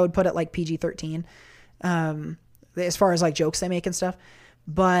material. I would put it like PG-13 as far as like jokes they make and stuff.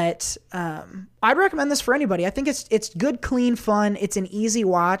 But I'd recommend this for anybody. I think it's good, clean fun. It's an easy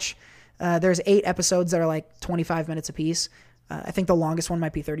watch. There's 8 episodes that are like 25 minutes apiece. I think the longest one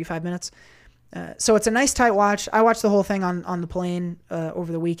might be 35 minutes. So it's a nice tight watch. I watched the whole thing on the plane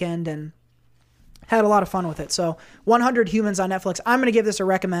over the weekend and had a lot of fun with it. So 100 Humans on Netflix. I'm going to give this a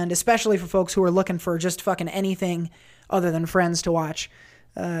recommend, especially for folks who are looking for just fucking anything other than Friends to watch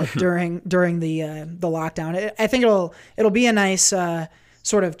during the lockdown. I think it'll be a nice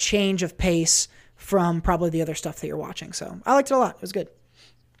sort of change of pace from probably the other stuff that you're watching. So I liked it a lot. It was good.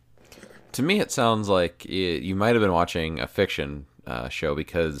 To me, it sounds like you might have been watching a fiction show,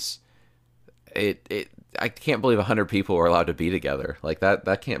 because I can't believe 100 people were allowed to be together. Like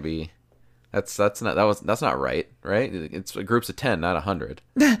that can't be. That's not right? It's groups of 10, not 100.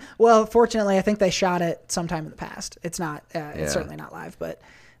 Well, fortunately, I think they shot it sometime in the past. It's not. It's certainly not live, but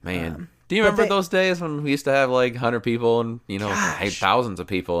man. Do you remember those days when we used to have like 100 people and thousands of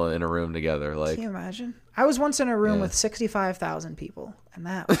people in a room together? Like, can you imagine? I was once in a room with 65,000 people, and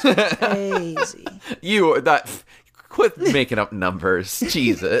that was crazy. Quit making up numbers,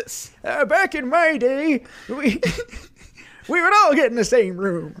 Jesus. Back in my day, we would all get in the same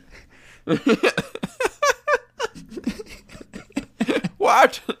room.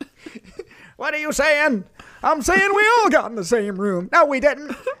 What? What are you saying? I'm saying we all got in the same room. No, we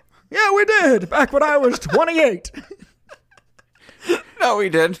didn't. Yeah, we did. Back when I was 28. No, we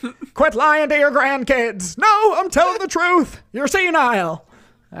didn't. Quit lying to your grandkids. No, I'm telling the truth. You're senile.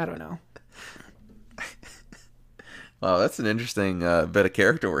 I don't know. Wow, that's an interesting bit of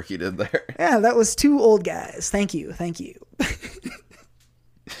character work you did there. Yeah, that was 2 old guys. Thank you.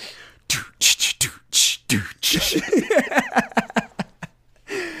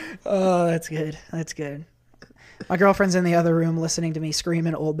 Oh, that's good. My girlfriend's in the other room listening to me scream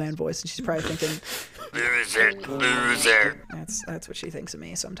in old man voice, and she's probably thinking, Loser. That's what she thinks of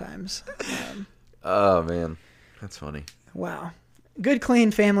me sometimes. Oh man, that's funny. Wow. Good,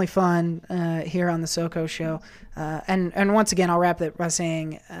 clean family fun here on the SoCo Show. And once again, I'll wrap it by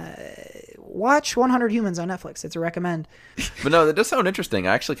saying, watch 100 Humans on Netflix. It's a recommend. But no, that does sound interesting.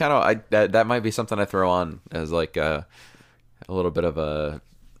 I actually kind of, that might be something I throw on as like a little bit of a,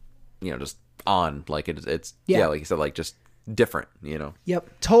 just on. Like it's like you said, like just different, you know. Yep,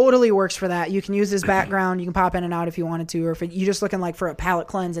 totally works for that. You can use this background. You can pop in and out if you wanted to, or if you're just looking like for a palate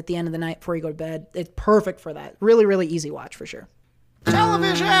cleanse at the end of the night before you go to bed. It's perfect for that. Really, really easy watch for sure.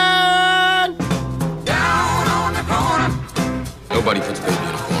 Television! Down on the corner. Nobody puts baby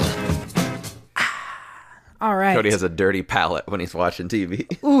in a corner. All right. Cody has a dirty palate when he's watching TV.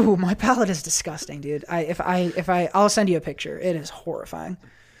 Ooh, my palate is disgusting, dude. I'll send you a picture. It is horrifying.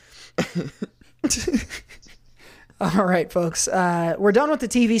 All right, folks. We're done with the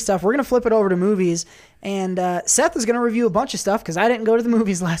TV stuff. We're gonna flip it over to movies, and Seth is gonna review a bunch of stuff because I didn't go to the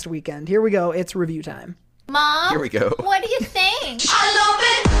movies last weekend. Here we go. It's review time. Mom, Here we go. what do you think?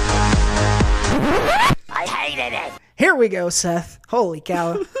 I hated it. Here we go, Seth. Holy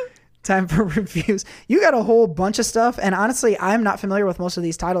cow. Time for reviews. You got a whole bunch of stuff, and honestly, I'm not familiar with most of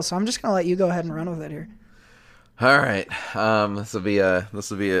these titles, so I'm just gonna let you go ahead and run with it here. All right. This will be a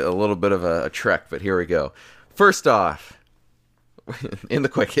little bit of a trek, but here we go. First off, in the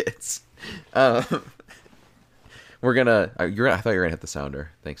quick hits, we're gonna. I thought you were gonna hit the sounder.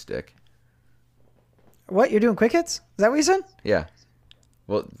 Thanks, Dick. What, you're doing quick hits? Is that what you said? Yeah.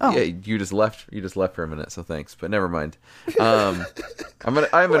 Well, Oh. yeah. You just left for a minute, so thanks. But never mind. I'm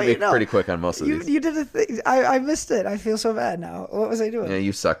gonna be pretty quick on most of these. You did a thing. I missed it. I feel so bad now. What was I doing? Yeah,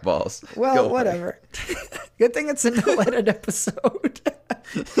 you suck balls. Well, Go away. whatever. Good thing it's a no-edit episode.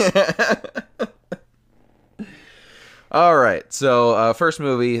 All right, so first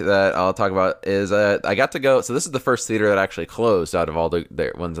movie that I'll talk about is I got to go. So this is the first theater that actually closed out of all the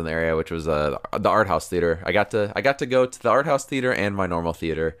ones in the area, which was the Art House Theater. I got to go to the Art House Theater and my normal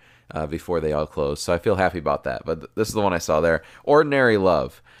theater before they all closed, so I feel happy about that. But this is the one I saw there, Ordinary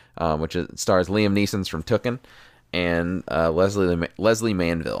Love, which stars Liam Neeson from Tooken and Leslie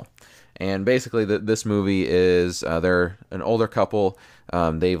Manville. And basically, this movie is they're an older couple.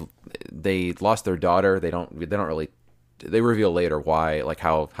 They lost their daughter. They don't really. They reveal later why, like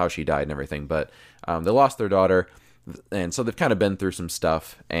how she died and everything, but they lost their daughter, and so they've kind of been through some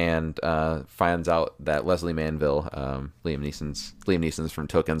stuff, and finds out that Leslie Manville, Liam Neeson's from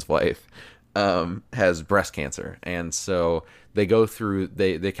Tooken's wife, has breast cancer, and so they go through.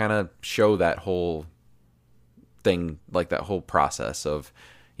 They kind of show that whole thing, like that whole process of,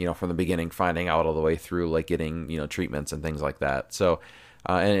 you know, from the beginning, finding out all the way through, like getting, you know, treatments and things like that. So.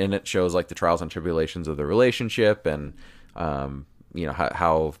 And it shows like the trials and tribulations of the relationship, and you know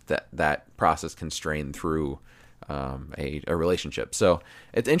how that process can strain through a relationship. So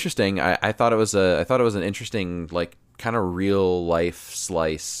it's interesting. I thought it was an interesting, like, kind of real life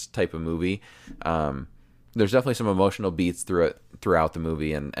slice type of movie. There's definitely some emotional beats throughout the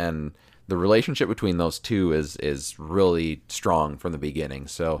movie, and the relationship between those two is really strong from the beginning.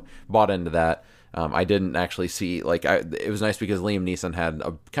 So bought into that. I didn't actually see, like, it was nice because Liam Neeson had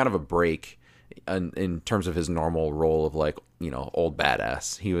a kind of a break in terms of his normal role of, like, you know, old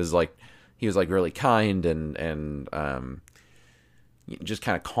badass. He was really kind and just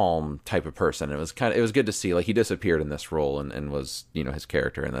kind of calm type of person. It was good to see, like, he disappeared in this role and was, you know, his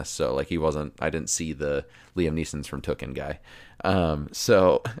character in this. So, like, I didn't see the Liam Neeson's from Tooken guy.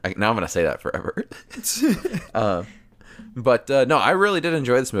 So now I'm going to say that forever. But no, I really did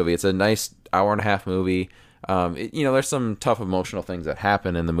enjoy this movie. It's a nice hour-and-a-half movie. You know, there's some tough emotional things that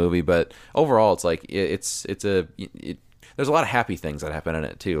happen in the movie, but overall, it's like there's a lot of happy things that happen in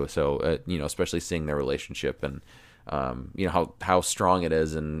it too. So you know, especially seeing their relationship and you know how strong it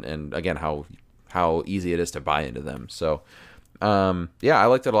is, and again how easy it is to buy into them. So yeah, I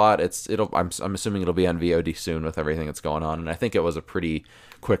liked it a lot. I'm assuming it'll be on VOD soon with everything that's going on, and I think it was a pretty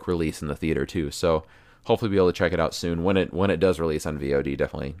quick release in the theater too. So. Hopefully be able to check it out soon. When it does release on VOD,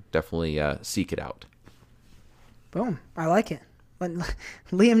 definitely seek it out. Boom. I like it. When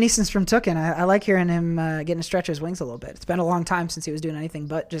Liam Neeson's from Tooken, I like hearing him getting to stretch his wings a little bit. It's been a long time since he was doing anything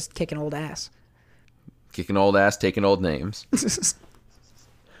but just kicking old ass. Kicking old ass, taking old names.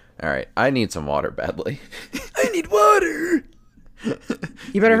 All right. I need some water badly. I need water.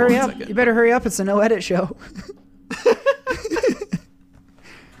 You better hurry up. You better hurry up. It's a no-edit show.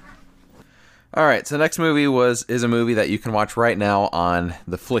 All right, so the next movie is a movie that you can watch right now on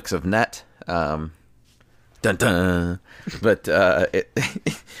the Flicks of Net. Dun dun. But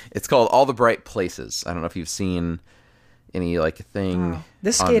it's called All the Bright Places. I don't know if you've seen any like thing. Oh,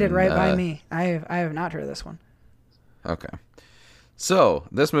 this skated right by me. I have not heard of this one. Okay, so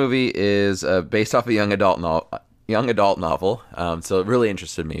this movie is based off a young adult novel. So it really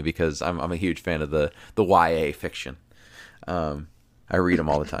interested me because I'm a huge fan of the YA fiction. I read them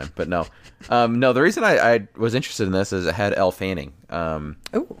all the time, but no. The reason I was interested in this is it had Elle Fanning.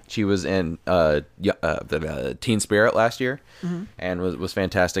 She was in Teen Spirit last year, and was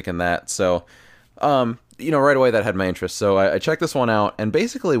fantastic in that. So right away that had my interest. So I checked this one out, and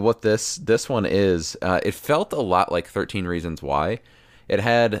basically what this one is, it felt a lot like 13 Reasons Why. It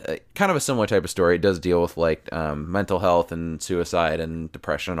had kind of a similar type of story. It does deal with like mental health and suicide and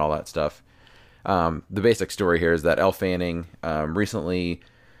depression and all that stuff. The basic story here is that Elle Fanning recently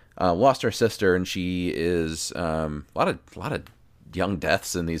lost her sister, and she is a lot of young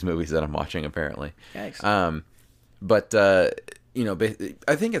deaths in these movies that I'm watching apparently. Yikes. But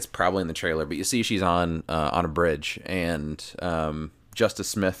I think it's probably in the trailer, but you see she's on a bridge, and Justice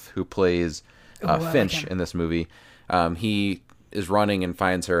Smith, who plays Finch in this movie, he is running and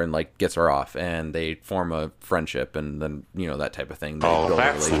finds her and like gets her off, and they form a friendship, and then that type of thing. They build a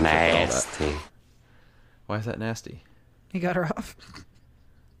that's relationship and all that. nasty. Why is that nasty? He got her off.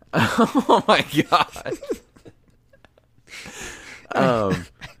 Oh my god.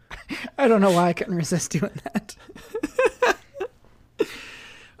 I don't know why I couldn't resist doing that.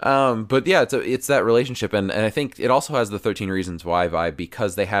 But yeah, it's that relationship, and I think it also has the 13 Reasons Why vibe,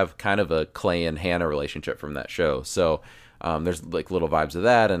 because they have kind of a Clay and Hannah relationship from that show. So there's like little vibes of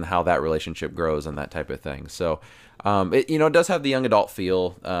that and how that relationship grows and that type of thing. So it does have the young adult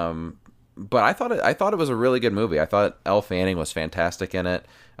feel. But I thought it was a really good movie. I thought Elle Fanning was fantastic in it.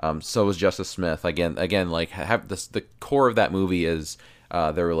 So was Justice Smith. Again, like have the core of that movie is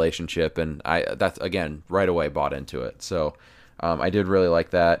their relationship, and that's again right away bought into it. So. I did really like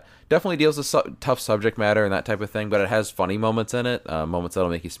that. Definitely deals with tough subject matter and that type of thing, but it has funny moments in it, moments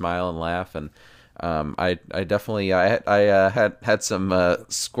that'll make you smile and laugh. And I definitely I had some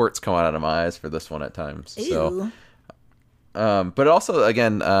squirts come out of my eyes for this one at times. Ew. So, but also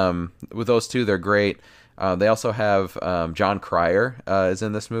again with those two, they're great. They also have John Cryer is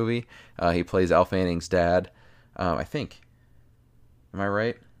in this movie. He plays Elle Fanning's dad. I think. Am I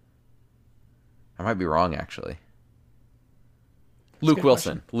right? I might be wrong actually. Luke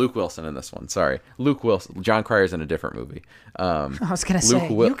Wilson in this one. Sorry, Luke Wilson. John Cryer's in a different movie. I was gonna say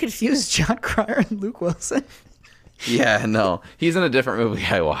you confused John Cryer and Luke Wilson. Yeah, no, he's in a different movie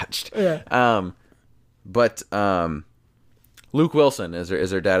I watched. Yeah. But Luke Wilson is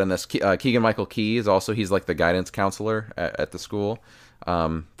their dad in this. Keegan Michael Key is also, he's like the guidance counselor at the school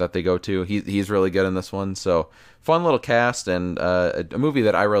that they go to. He's really good in this one. So fun little cast, and a movie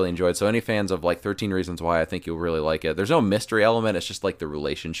that I really enjoyed. So any fans of like 13 Reasons Why, I think you'll really like it. There's no mystery element. It's just like the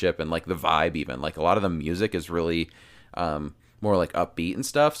relationship and like the vibe even. Like a lot of the music is really more like upbeat and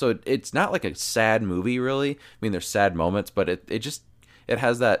stuff. So it's not like a sad movie really. I mean, there's sad moments, but it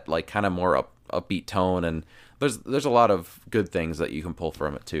has that like kind of more upbeat tone, and there's a lot of good things that you can pull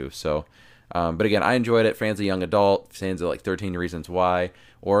from it too. So but again, I enjoyed it. Fans of young adult, fans of like 13 Reasons Why,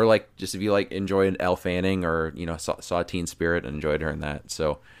 or like just if you like enjoyed Elle Fanning, or saw Teen Spirit and enjoyed her in that.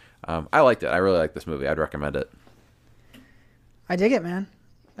 So I liked it. I really like this movie. I'd recommend it. I dig it, man.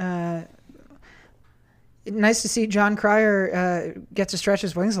 Nice to see John Cryer get to stretch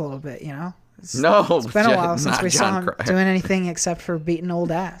his wings a little bit. It's been a while since we saw him doing anything except for beating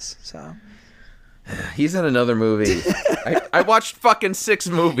old ass. So. He's in another movie. I watched fucking 6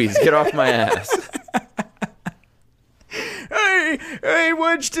 movies. Get off my ass. I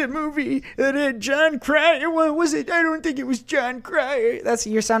watched a movie that had John Cryer. What was it? I don't think it was John Cryer.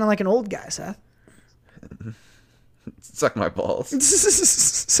 You're sounding like an old guy, Seth. Suck my balls.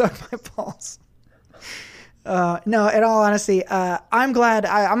 Suck my balls. No, in all honesty, I'm glad.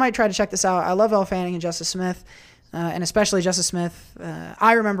 I might try to check this out. I love Elle Fanning and Justice Smith, and especially Justice Smith.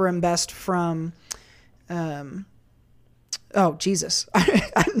 I remember him best from... oh, Jesus.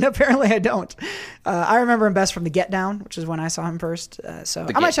 Apparently I don't. I remember him best from The Get Down, which is when I saw him first. So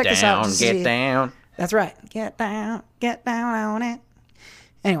I might check this out. Get down. That's right. Get down on it.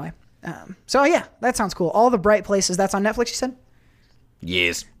 Anyway, so yeah, that sounds cool. All the Bright Places, that's on Netflix, you said?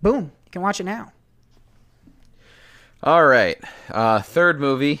 Yes. Boom. You can watch it now. All right. Third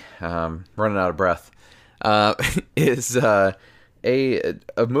movie, running out of breath, is a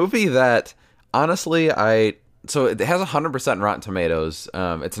movie that... Honestly, so it has 100% Rotten Tomatoes.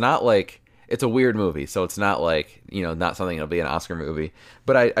 It's not like, it's a weird movie, so it's not like, not something that'll be an Oscar movie.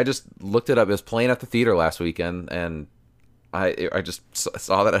 But I just looked it up. It was playing at the theater last weekend, and I just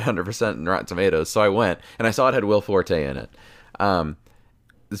saw that at 100% in Rotten Tomatoes. So I went, and I saw it had Will Forte in it.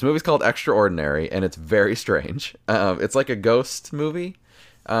 This movie's called Extraordinary, and it's very strange. It's like a ghost movie,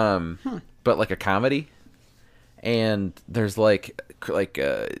 but like a comedy. And there's like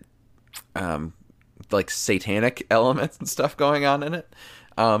satanic elements and stuff going on in it.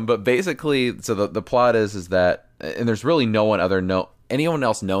 But basically, so the plot is that, and there's really anyone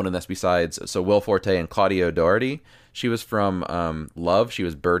else known in this besides, so Will Forte and Claudia Doherty. She was from Love. She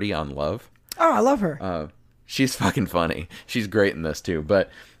was Birdie on Love. Oh, I love her. she's fucking funny. She's great in this too. But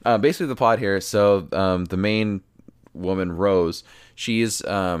basically the plot here, so the main woman, Rose, she's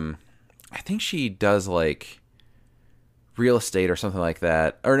I think she does like real estate or something like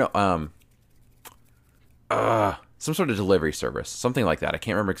that. Or no, some sort of delivery service, something like that. I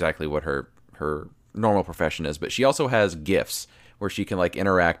can't remember exactly what her normal profession is, but she also has gifts where she can like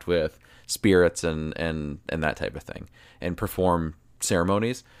interact with spirits and that type of thing and perform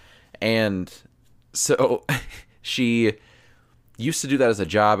ceremonies. And so she used to do that as a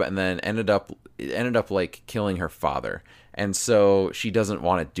job and then ended up like killing her father. And so she doesn't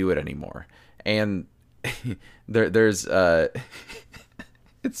want to do it anymore. And there's it's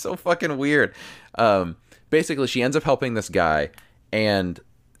so fucking weird. Basically she ends up helping this guy, and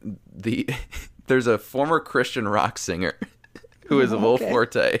there's a former Christian rock singer who is Will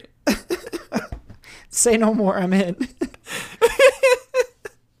Forte. Say no more, I'm in.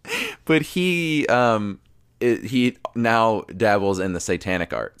 But he now dabbles in the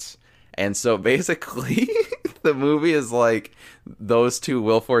satanic arts. And so basically the movie is like those two,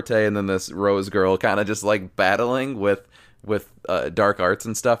 Will Forte and then this Rose girl, kind of just like battling with dark arts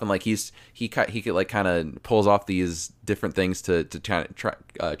and stuff. And like he could like kind of pulls off these different things to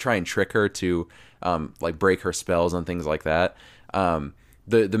try and trick her to like break her spells and things like that.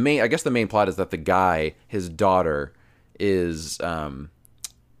 The main plot is that the guy, his daughter, is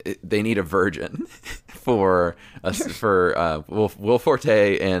they need a virgin for Will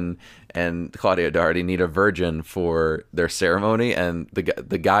Forte and Claudia Darty need a virgin for their ceremony, and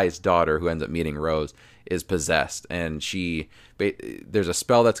the guy's daughter, who ends up meeting Rose, is possessed, and there's a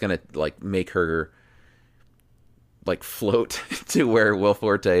spell that's gonna like make her like float to where Will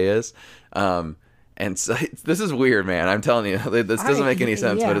Forte is. And so this is weird, man. I'm telling you, this doesn't make any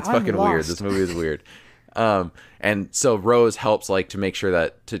sense, but it's fucking weird. This movie is weird. And so Rose helps like to make sure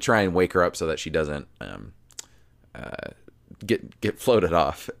that to try and wake her up so that she doesn't get floated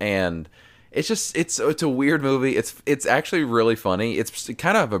off. And it's just it's a weird movie. It's actually really funny. It's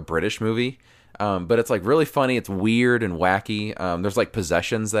kind of a British movie, but it's like really funny. It's weird and wacky. There's like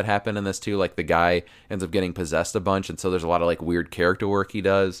possessions that happen in this too. Like the guy ends up getting possessed a bunch, and so there's a lot of like weird character work he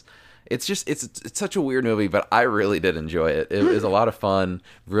does. It's just it's such a weird movie, but I really did enjoy it. It was a lot of fun,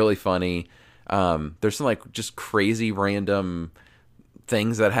 really funny. There's some like just crazy random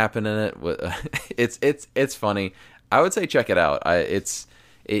things that happen in it. It's funny. I would say check it out.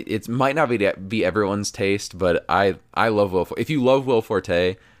 It might not be everyone's taste, but I love Will Forte. If you love Will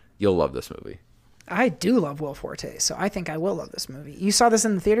Forte, you'll love this movie. I do love Will Forte, so I think I will love this movie. You saw this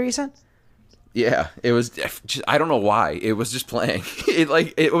in the theater, you said? Yeah, it was just, I don't know why. It was just playing.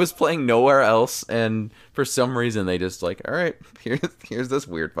 It was playing nowhere else, and for some reason they just like, all right, here's this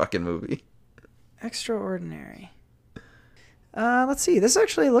weird fucking movie. Extraordinary. Let's see. This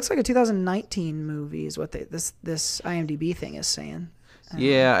actually looks like a 2019 movie is what this IMDb thing is saying.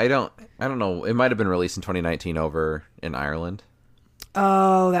 Yeah, I don't know. It might have been released in 2019 over in Ireland.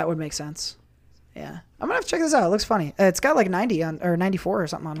 Oh, that would make sense. Yeah. I'm going to have to check this out. It looks funny. It's got like 90 or 94 or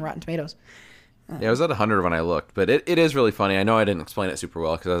something on Rotten Tomatoes. Yeah, it was at 100 when I looked, but it is really funny. I know I didn't explain it super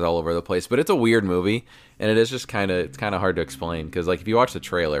well because I was all over the place, but it's a weird movie, and it is just kind of hard to explain because like if you watch the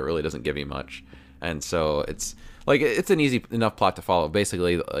trailer, it really doesn't give you much, and so it's like it's an easy enough plot to follow.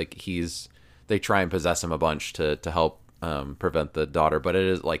 Basically, like they try and possess him a bunch to help prevent the daughter, but it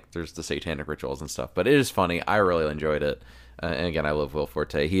is like there's the satanic rituals and stuff. But it is funny. I really enjoyed it, and again, I love Will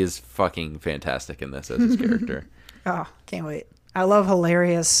Forte. He is fucking fantastic in this as his character. Oh, can't wait! I love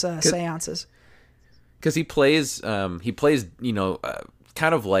hilarious seances. Because he plays, kind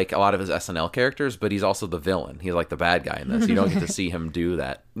of like a lot of his SNL characters, but he's also the villain. He's like the bad guy in this. You don't get to see him do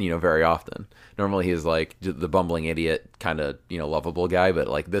that, very often. Normally he's like the bumbling idiot, kind of, lovable guy, but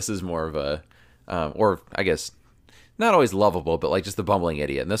like this is more of a, or I guess not always lovable, but like just the bumbling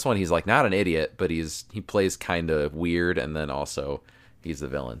idiot. And this one, he's like not an idiot, but he plays kind of weird, and then also he's the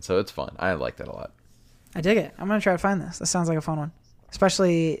villain. So it's fun. I like that a lot. I dig it. I'm going to try to find this. This sounds like a fun one.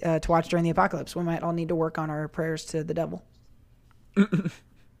 Especially to watch during the apocalypse. We might all need to work on our prayers to the devil.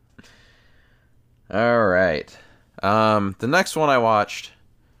 All right. The next one I watched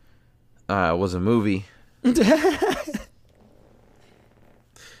was a movie. And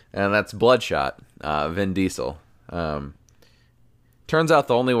that's Bloodshot, Vin Diesel. Turns out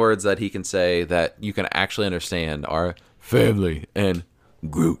the only words that he can say that you can actually understand are family and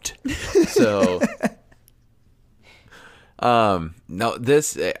Groot. So... no,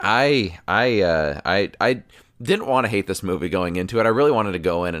 this, I didn't want to hate this movie going into it. I really wanted to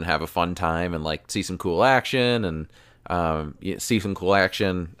go in and have a fun time and like see some cool action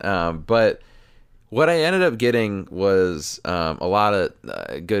but what I ended up getting was, a lot of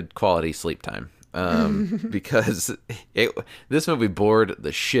good quality sleep time. because this movie bored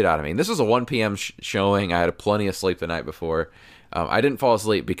the shit out of me. This was a 1 p.m. showing. I had plenty of sleep the night before. I didn't fall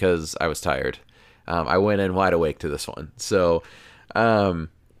asleep because I was tired. I went in wide awake to this one. So,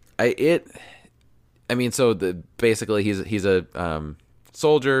 basically he's a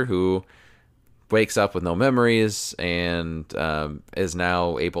soldier who wakes up with no memories and is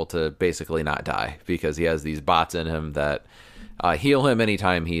now able to basically not die because he has these bots in him that heal him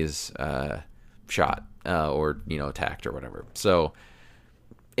anytime he's shot or attacked or whatever. So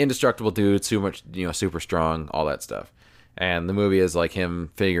indestructible dude, so much super strong, all that stuff. And the movie is like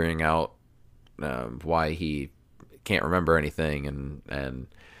him figuring out why he can't remember anything and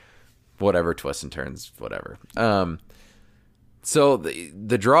whatever twists and turns, whatever. So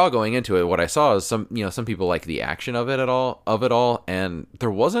the draw going into it, what I saw is some people like the action of it all, and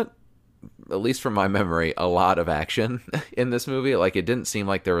there wasn't, at least from my memory, a lot of action in this movie. Like, it didn't seem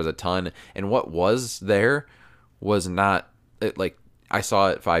like there was a ton, and what was there was not like I saw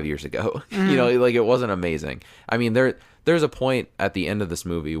it 5 years ago. Like, it wasn't amazing. I mean, there's a point at the end of this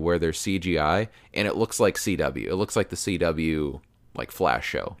movie where there's CGI and it looks like CW. It looks like the CW like Flash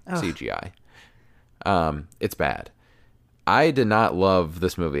show CGI. It's bad. I did not love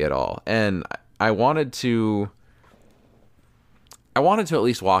this movie at all, and I wanted to at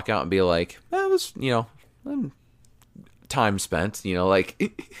least walk out and be like, that was time spent.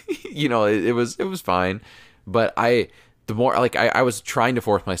 It was fine, but I was trying to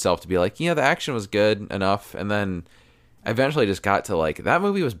force myself to be like, the action was good enough, and then I eventually just got to like, that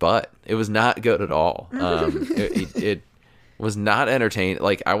movie was butt. It was not good at all. It was not entertained.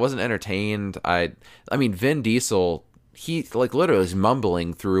 Like, I wasn't entertained. I mean, Vin Diesel, he like literally was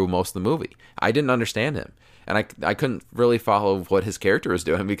mumbling through most of the movie. I didn't understand him, and I couldn't really follow what his character was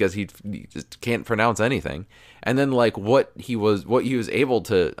doing because he just can't pronounce anything. And then like what he was able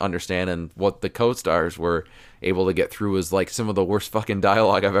to understand and what the co-stars were able to get through was like some of the worst fucking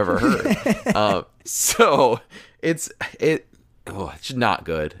dialogue I've ever heard. So it's not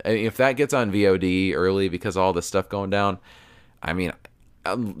good. I mean, if that gets on VOD early because of all this stuff going down, I mean,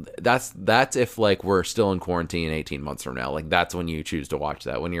 that's if like we're still in quarantine 18 months from now. Like, that's when you choose to watch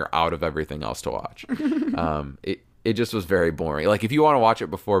that, when you're out of everything else to watch. It just was very boring. Like, if you want to watch it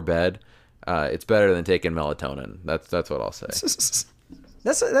before bed, it's better than taking melatonin. That's what I'll say.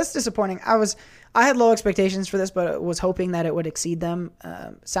 That's disappointing. I had low expectations for this, but was hoping that it would exceed them.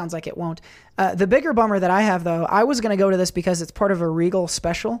 Sounds like it won't. The bigger bummer that I have, though, I was going to go to this because it's part of a Regal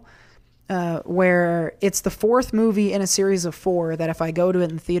special, where it's the fourth movie in a series of 4 that if I go to it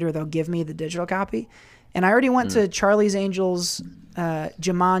in the theater, they'll give me the digital copy. And I already went to Charlie's Angels,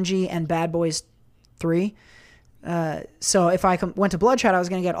 Jumanji, and Bad Boys 3. So if I went to Bloodshot, I was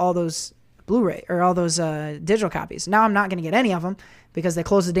going to get all those Blu-ray or all those digital copies. Now I'm not going to get any of them because they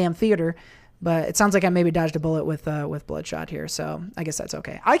closed the damn theater. But it sounds like I maybe dodged a bullet with Bloodshot here, so I guess that's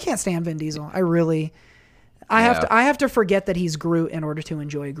okay. I can't stand Vin Diesel. I have to forget that he's Groot in order to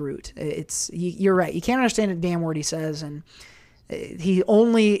enjoy Groot. You're right. You can't understand a damn word he says, and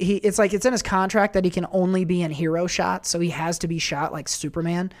it's like it's in his contract that he can only be in hero shots, so he has to be shot like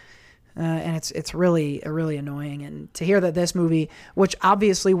Superman. And it's really annoying. And to hear that this movie, which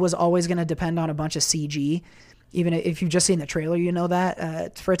obviously was always going to depend on a bunch of CG, even if you've just seen the trailer,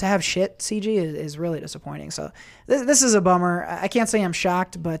 that for it to have shit CG is really disappointing. So this is a bummer. I can't say I'm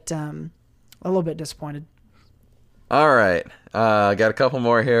shocked, but a little bit disappointed. All right. Got a couple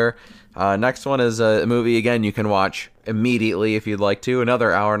more here. Next one is a movie, again, you can watch immediately if you'd like to.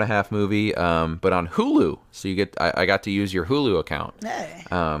 Another hour-and-a-half movie, but on Hulu. So I got to use your Hulu account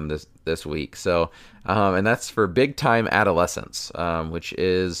this week. So, and that's for Big Time Adolescence, which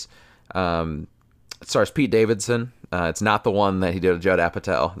is it stars Pete Davidson. It's not the one that he did with Judd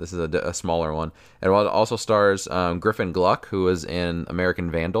Apatow. This is a smaller one. It also stars Griffin Gluck, who was in American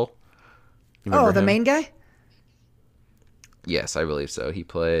Vandal. Oh, the main guy? Yes, I believe so. He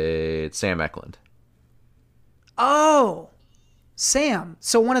played Sam Eklund. Oh, Sam.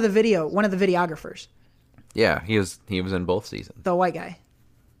 So one of the videographers. Yeah, he was in both seasons. The white guy.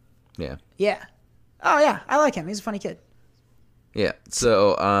 Yeah. Yeah. Oh yeah, I like him. He's a funny kid. Yeah.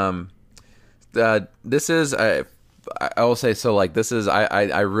 So this is I will say, so like this is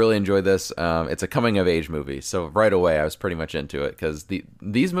I really enjoy this. It's a coming of age movie. So right away I was pretty much into it because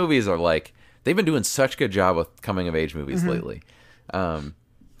these movies are like, they've been doing such a good job with coming of age movies lately.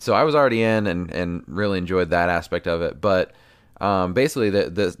 So I was already in and really enjoyed that aspect of it. But basically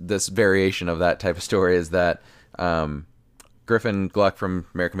this variation of that type of story is that Griffin Gluck from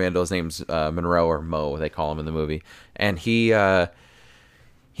American Vandal, his name's Monroe, or Mo, they call him in the movie. And he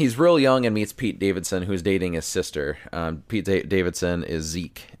he's real young and meets Pete Davidson, who's dating his sister. Pete Davidson is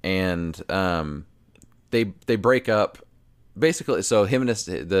Zeke, and they break up basically. So him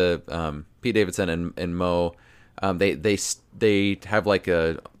and Pete Davidson and Mo, they have like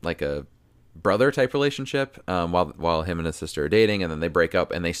a brother type relationship while him and his sister are dating, and then they break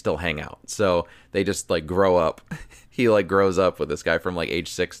up and they still hang out. So they just like grow up. He like grows up with this guy from like age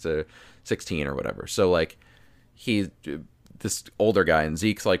 6 to 16 or whatever. So like he's this older guy, and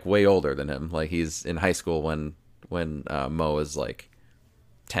Zeke's like way older than him. Like he's in high school when Mo is like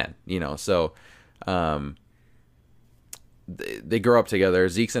 10, you know. So they grow up together.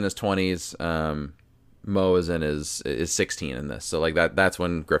 Zeke's in his 20s. Mo is is 16 in this. So like that's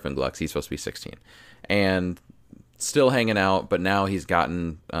when Griffin Gluck's, he's supposed to be 16. And still hanging out, but now he's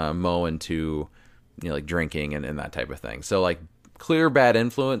gotten Mo into, you know, like drinking and that type of thing. So like clear bad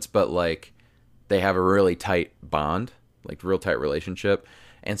influence, but like they have a really tight bond, like real tight relationship.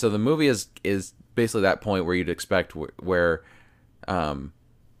 And so the movie is basically that point where you'd expect where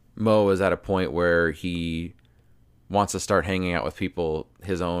Mo is at a point where he wants to start hanging out with people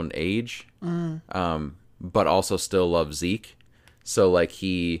his own age, but also still loves Zeke. So like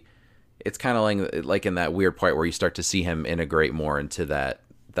it's kind of like in that weird part where you start to see him integrate more into that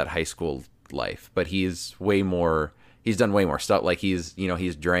high school life. But he's done way more stuff. Like he's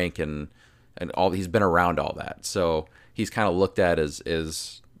drank and all, he's been around all that. So he's kind of looked at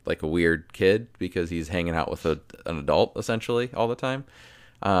as like a weird kid because he's hanging out with an adult essentially all the time.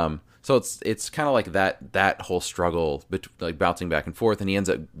 So it's kind of like that whole struggle, like bouncing back and forth, and he ends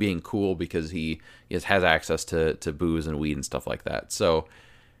up being cool because he has access to booze and weed and stuff like that. So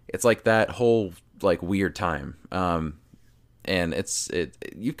it's like that whole like weird time. And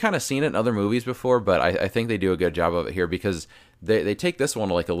you've kind of seen it in other movies before, but I think they do a good job of it here because they take this one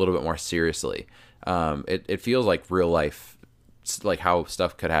like a little bit more seriously. It feels like real life, like how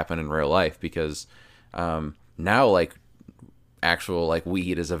stuff could happen in real life, because now like actual like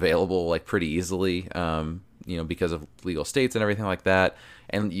weed is available like pretty easily, because of legal states and everything like that.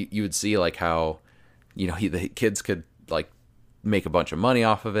 And you would see like how, the kids could like make a bunch of money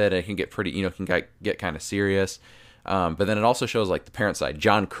off of it. And it can get pretty, can get kind of serious. But then it also shows like the parent side.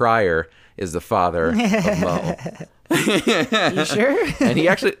 John Cryer is the father of Mo. You sure? And he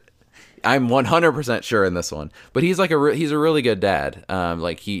actually, I'm 100% sure in this one, but he's like he's a really good dad.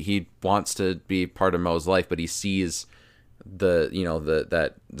 Like he wants to be part of Mo's life, but he sees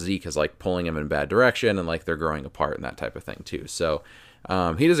that Zeke is like pulling him in a bad direction, and like they're growing apart and that type of thing too. So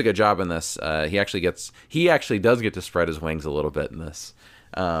he does a good job in this. He actually does get to spread his wings a little bit in this.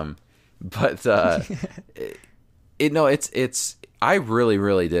 I really,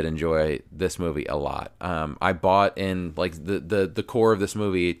 really did enjoy this movie a lot. I bought in like the core of this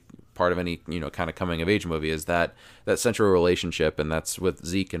movie. Part of any kind of coming of age movie is that central relationship, and that's with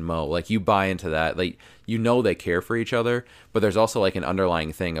Zeke and Mo. Like you buy into that, like they care for each other, but there's also like an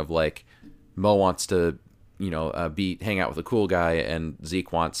underlying thing of like Mo wants to hang out with a cool guy, and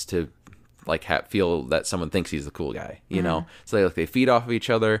Zeke wants to like feel that someone thinks he's the cool guy, so they feed off of each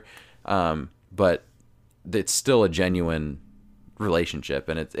other, but it's still a genuine relationship,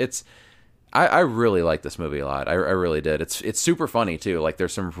 and I really like this movie a lot. I really did. It's super funny too. Like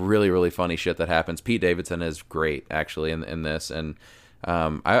there's some really, really funny shit that happens. Pete Davidson is great actually in this, and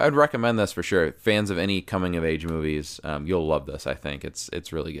I'd recommend this for sure. Fans of any coming of age movies, you'll love this. I think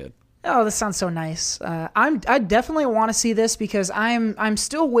it's really good. Oh, this sounds so nice. I definitely want to see this because I'm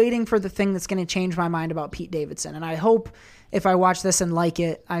still waiting for the thing that's going to change my mind about Pete Davidson, and I hope if I watch this and like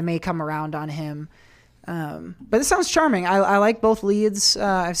it, I may come around on him. But this sounds charming. I like both leads.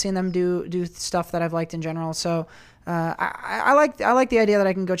 I've seen them do stuff that I've liked in general. So I like the idea that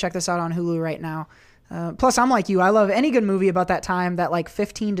I can go check this out on Hulu right now. Plus, I'm like you. I love any good movie about that time. That like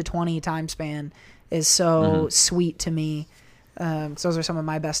 15 to 20 time span is so sweet to me. So those are some of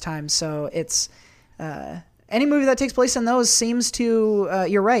my best times. So it's any movie that takes place in those seems to.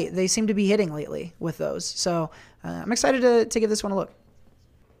 You're right. They seem to be hitting lately with those. So I'm excited to give this one a look.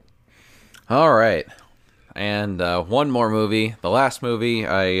 All right. And one more movie, the last movie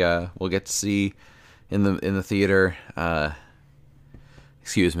I will get to see in the theater.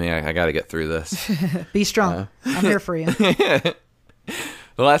 Excuse me, I got to get through this. Be strong. I'm here for you. The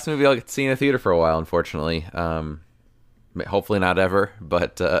last movie I'll get to see in a theater for a while, unfortunately. Hopefully not ever,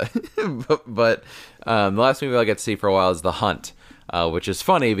 but the last movie I'll get to see for a while is The Hunt, which is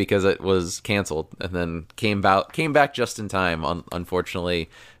funny because it was canceled and then came back just in time. Unfortunately,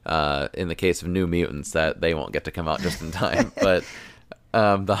 in the case of New Mutants, that they won't get to come out just in time. But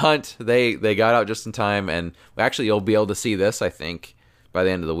The Hunt, they got out just in time, and actually you'll be able to see this, I think, by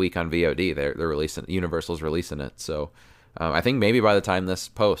the end of the week on VOD. They're releasing, Universal's releasing it. So I think maybe by the time this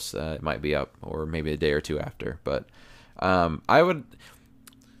posts, it might be up, or maybe a day or two after. But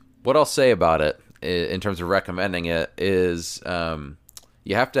what I'll say about it in terms of recommending it is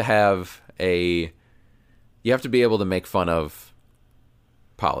you have to be able to make fun of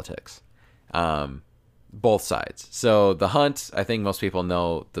politics, both sides. So The Hunt, I think most people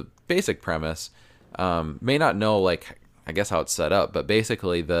know the basic premise, may not know, like, I guess how it's set up, but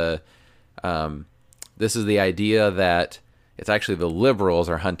basically this is the idea that it's actually the liberals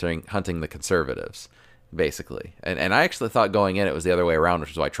are hunting the conservatives, basically. And I actually thought going in it was the other way around,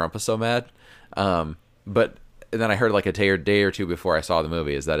 which is why Trump was so mad. But then I heard like a day or two before I saw the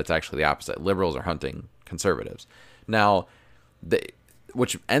movie is that it's actually the opposite. Liberals are hunting conservatives. Now,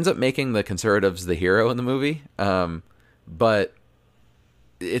 which ends up making the conservatives the hero in the movie. But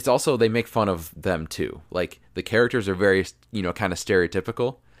it's also, they make fun of them too. Like, the characters are very, kind of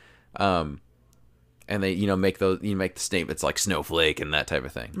stereotypical. And they, make the statements like snowflake and that type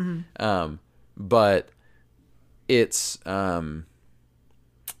of thing. Mm-hmm. But it's,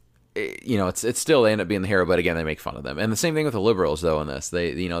 it's still, they end up being the hero, but again, they make fun of them. And the same thing with the liberals though in this.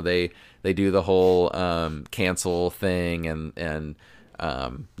 They do the whole cancel thing and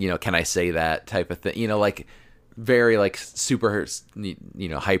can I say that type of thing, like very like super,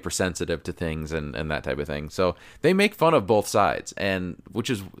 hypersensitive to things and that type of thing. So they make fun of both sides, and which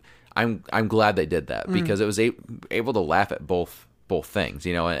is, I'm glad they did that because it was able to laugh at both things,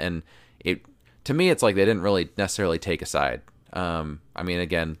 and it, to me, it's like they didn't really necessarily take a side. I mean,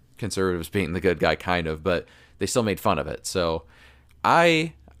 again, conservatives being the good guy kind of, but they still made fun of it. So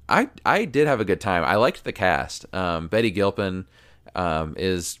I did have a good time. I liked the cast. Betty Gilpin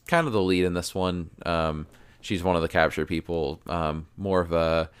is kind of the lead in this one. She's one of the capture people.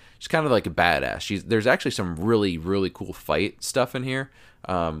 She's kind of like a badass. There's actually some really, really cool fight stuff in here,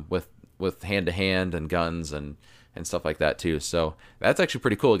 with hand to hand and guns and stuff like that too. So that's actually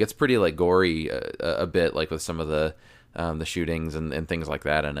pretty cool. It gets pretty like gory a bit, like with some of the shootings and things like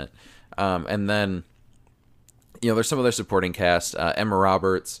that in it. And then, there's some other supporting cast, Emma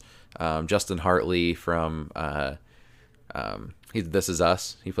Roberts, Justin Hartley from, This Is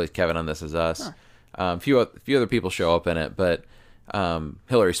Us. He plays Kevin on This Is Us. Huh. A few other people show up in it, but,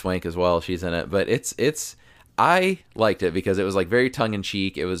 Hilary Swank as well. She's in it, but I liked it because it was like very tongue in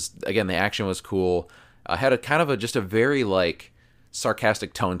cheek. It was, again, the action was cool. Had a kind of just a very like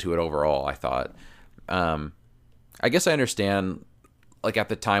sarcastic tone to it overall, I thought. I guess I understand, like at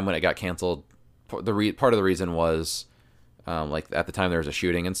the time when it got canceled, part of the reason was, like at the time there was a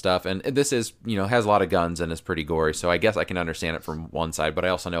shooting and stuff, and this is, has a lot of guns and is pretty gory, so I guess I can understand it from one side, but I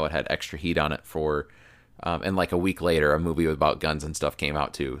also know it had extra heat on it for, and like a week later, a movie about guns and stuff came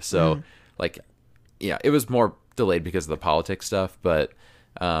out too, so like, yeah, it was more delayed because of the politics stuff, but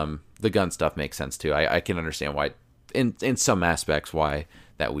the gun stuff makes sense too. I can understand why, in some aspects, why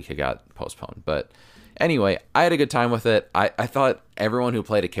that week it got postponed, but anyway, I had a good time with it. I thought everyone who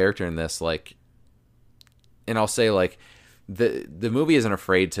played a character in this, like, and I'll say, like, the movie isn't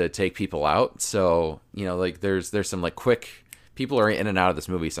afraid to take people out. So, like, there's some, like, quick, people are in and out of this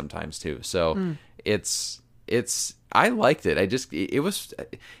movie sometimes, too. So, I liked it.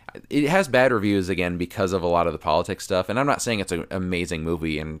 It has bad reviews, again, because of a lot of the politics stuff. And I'm not saying it's an amazing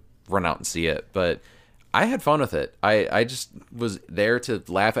movie and run out and see it, but I had fun with it. I just was there to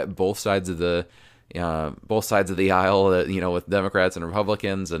laugh at both sides of the aisle, with Democrats and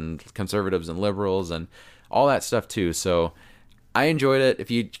Republicans and conservatives and liberals and all that stuff too. So I enjoyed it. If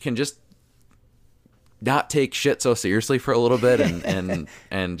you can just not take shit so seriously for a little bit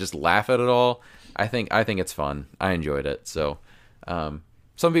and just laugh at it all, I think it's fun. I enjoyed it. So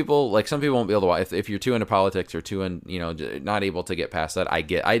some people won't be able to watch if you're too into politics or too not able to get past that. I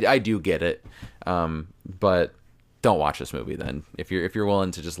do get it. But don't watch this movie then. If you're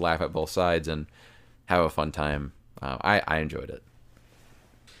willing to just laugh at both sides and have a fun time, I enjoyed it.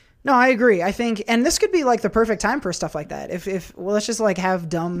 No, I agree. I think, and this could be like the perfect time for stuff like that. If let's just like have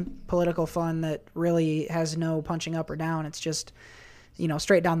dumb political fun that really has no punching up or down. It's just,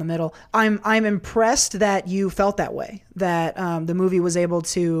 straight down the middle. I'm impressed that you felt that way, that the movie was able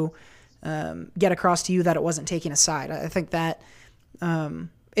to get across to you that it wasn't taking a side. I think that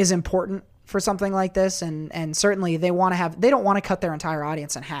is important for something like this, and certainly they don't want to cut their entire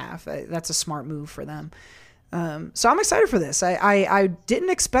audience in half. That's a smart move for them. So I'm excited for this. I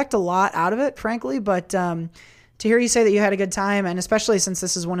didn't expect a lot out of it, frankly, but to hear you say that you had a good time, and especially since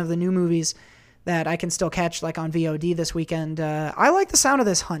this is one of the new movies that I can still catch like on VOD this weekend, I like the sound of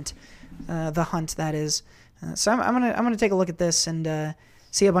this Hunt, The Hunt that is. So I'm gonna take a look at this and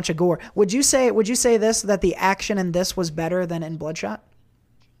see a bunch of gore. Would you say this, that the action in this was better than in Bloodshot?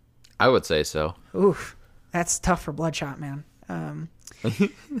 I would say so. Oof. That's tough for Bloodshot, man.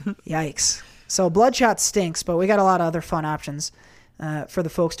 Yikes. So Bloodshot stinks, but we got a lot of other fun options for the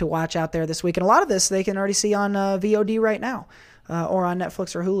folks to watch out there this week. And a lot of this they can already see on VOD right now or on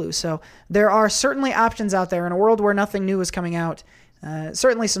Netflix or Hulu. So there are certainly options out there in a world where nothing new is coming out.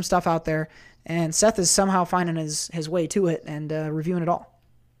 Certainly some stuff out there. And Seth is somehow finding his way to it and reviewing it all.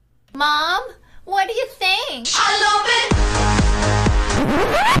 Mom, what do you think?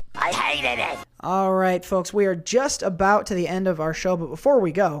 I hated it. All right, folks, we are just about to the end of our show, but before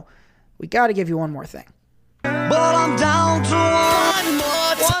we go, we got to give you one more thing. But I'm down to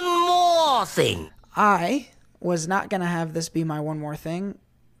one more thing. I was not going to have this be my one more thing,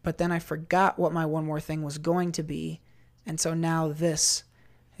 but then I forgot what my one more thing was going to be, and so now this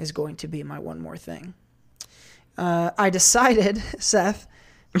is going to be my one more thing. I decided, Seth,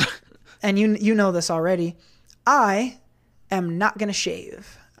 and you know this already, I am not going to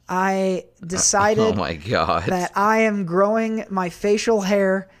shave. I decided Oh my God. that I am growing my facial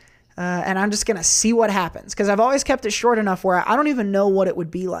hair, and I'm just going to see what happens. Because I've always kept it short enough where I don't even know what it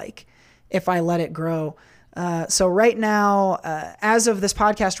would be like if I let it grow. So right now, as of this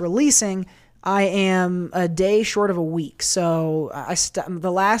podcast releasing, I am a day short of a week. So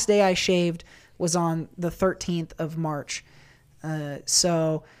the last day I shaved was on the 13th of March.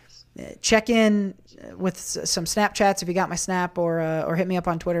 So check in with some Snapchats if you got my Snap, or hit me up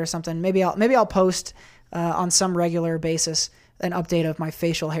on Twitter or something. Maybe I'll post on some regular basis an update of my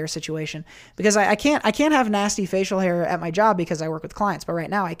facial hair situation, because I can't have nasty facial hair at my job because I work with clients. But right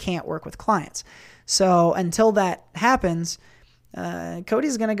now I can't work with clients. So until that happens,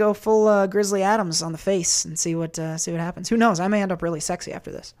 Cody's gonna go full Grizzly Adams on the face and see what happens. Who knows? I may end up really sexy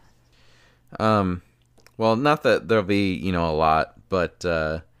after this. Well, not that there'll be, a lot, but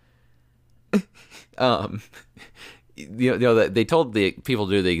they told the people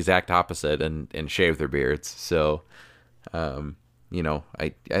to do the exact opposite and shave their beards. So, I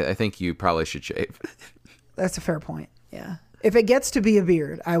think you probably should shave. That's a fair point. Yeah. If it gets to be a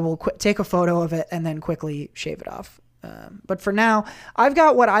beard, I will take a photo of it and then quickly shave it off. But for now, I've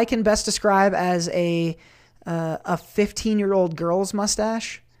got what I can best describe as a 15-year-old girl's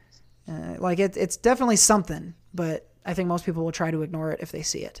mustache. It's definitely something, but I think most people will try to ignore it if they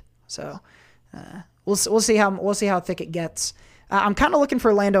see it. So we'll see how thick it gets. I'm kind of looking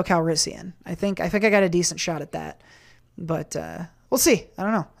for Lando Calrissian. I think I got a decent shot at that, but we'll see. I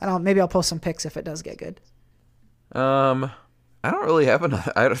don't know. Maybe I'll post some pics if it does get good. I don't really have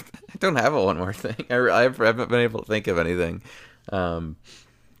I don't have a one more thing. I haven't been able to think of anything.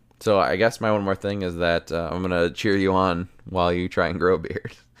 So I guess my one more thing is that I'm gonna cheer you on while you try and grow a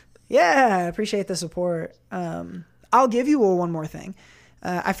beard. Yeah, I appreciate the support. I'll give you one more thing.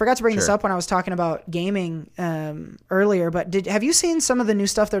 I forgot to bring this up when I was talking about gaming earlier, but have you seen some of the new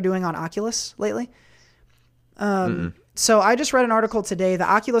stuff they're doing on Oculus lately? So I just read an article today, the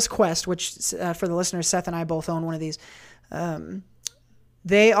Oculus Quest, which for the listeners, Seth and I both own one of these.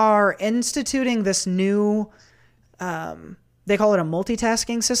 They are instituting this new, they call it a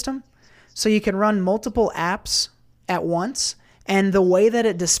multitasking system. So you can run multiple apps at once. And the way that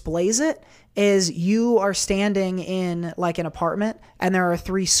it displays it is you are standing in like an apartment and there are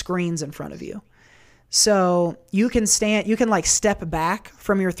 3 screens in front of you. So you can like step back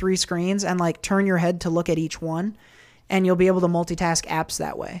from your 3 screens and like turn your head to look at each one, and you'll be able to multitask apps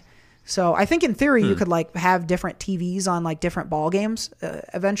that way. So I think in theory you could like have different TVs on like different ball games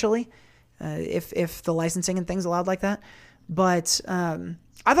eventually, if the licensing and things allowed like that. But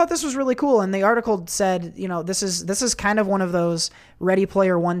I thought this was really cool, and the article said, this is kind of one of those Ready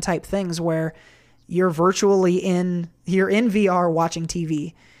Player One type things where you're virtually in VR watching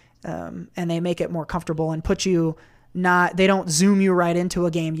TV, and they make it more comfortable and put you they don't zoom you right into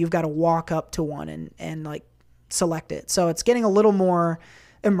a game. You've got to walk up to one and like select it. So it's getting a little more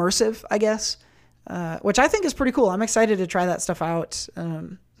immersive, I guess, which I think is pretty cool. I'm excited to try that stuff out,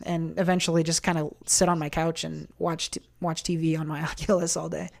 and eventually just kind of sit on my couch and watch TV on my Oculus all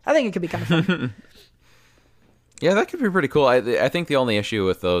day. I think it could be kind of fun. Yeah, that could be pretty cool. I think the only issue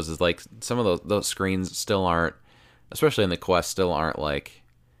with those is like some of those screens still aren't, especially in the Quest, still aren't like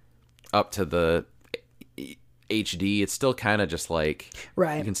up to the HD. It's still kind of just like,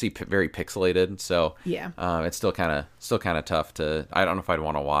 right, you can see very pixelated. So yeah, it's still kind of tough to. I don't know if I'd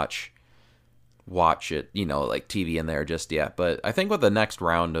want to watch it, like TV in there just yet. But I think with the next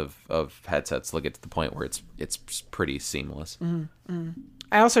round of headsets, they'll get to the point where it's pretty seamless. Mm-hmm.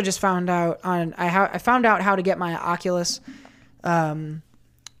 I also just found out I found out how to get my Oculus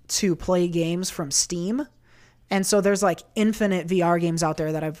to play games from Steam. And so there's like infinite VR games out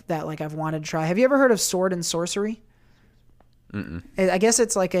there that I've wanted to try. Have you ever heard of Sword and Sorcery? I guess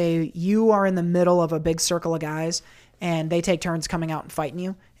it's like you are in the middle of a big circle of guys, and they take turns coming out and fighting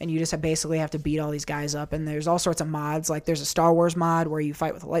you, and you just basically have to beat all these guys up. And there's all sorts of mods. Like there's a Star Wars mod where you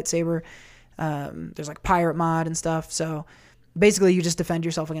fight with a lightsaber. There's like pirate mod and stuff. So basically, you just defend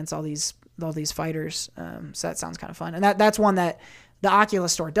yourself against all these fighters. So that sounds kind of fun. And that's one that the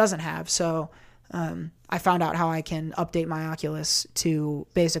Oculus Store doesn't have. So I found out how I can update my Oculus to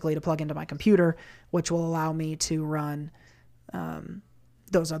plug into my computer, which will allow me to run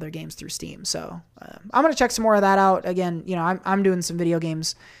those other games through Steam. So I'm going to check some more of that out. Again, I'm doing some video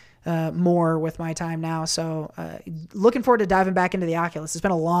games more with my time now. So looking forward to diving back into the Oculus. It's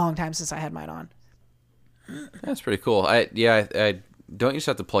been a long time since I had mine on. That's pretty cool. I don't you just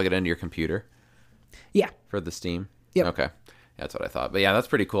have to plug it into your computer? Yeah. For the Steam? Yep. Okay. That's what I thought. But yeah, that's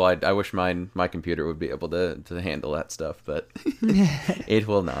pretty cool. I wish my computer would be able to handle that stuff, but it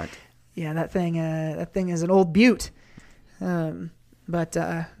will not. Yeah, that thing is an old beaut. But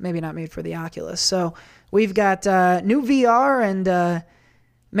maybe not made for the Oculus. So we've got new VR, and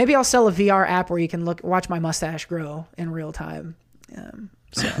maybe I'll sell a VR app where you can watch my mustache grow in real time.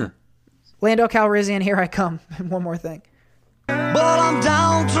 So Lando Calrissian, here I come. One more thing. But I'm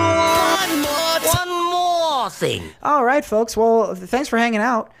down to one more thing. All right, folks. Well, thanks for hanging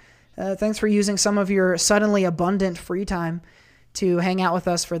out. Thanks for using some of your suddenly abundant free time to hang out with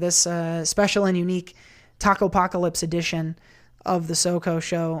us for this special and unique Tacopocalypse edition of the SoCo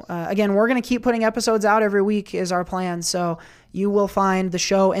Show. Again, we're going to keep putting episodes out every week is our plan, so you will find the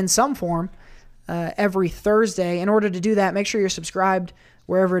show in some form every Thursday. In order to do that, make sure you're subscribed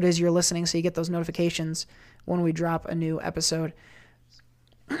wherever it is you're listening so you get those notifications when we drop a new episode.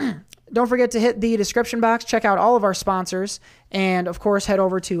 Don't forget to hit the description box, check out all of our sponsors, and of course head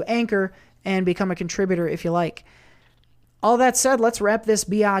over to Anchor and become a contributor if you like. All that said, let's wrap this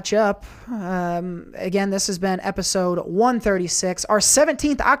biatch up. Again, this has been episode 136, our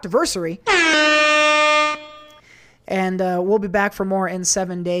 17th Octoversary. And we'll be back for more in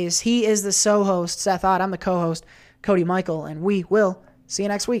 7 days. He is the host, Seth Ott. I'm the co-host, Cody Michael, and we will see you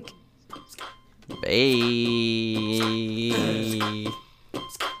next week. Bye.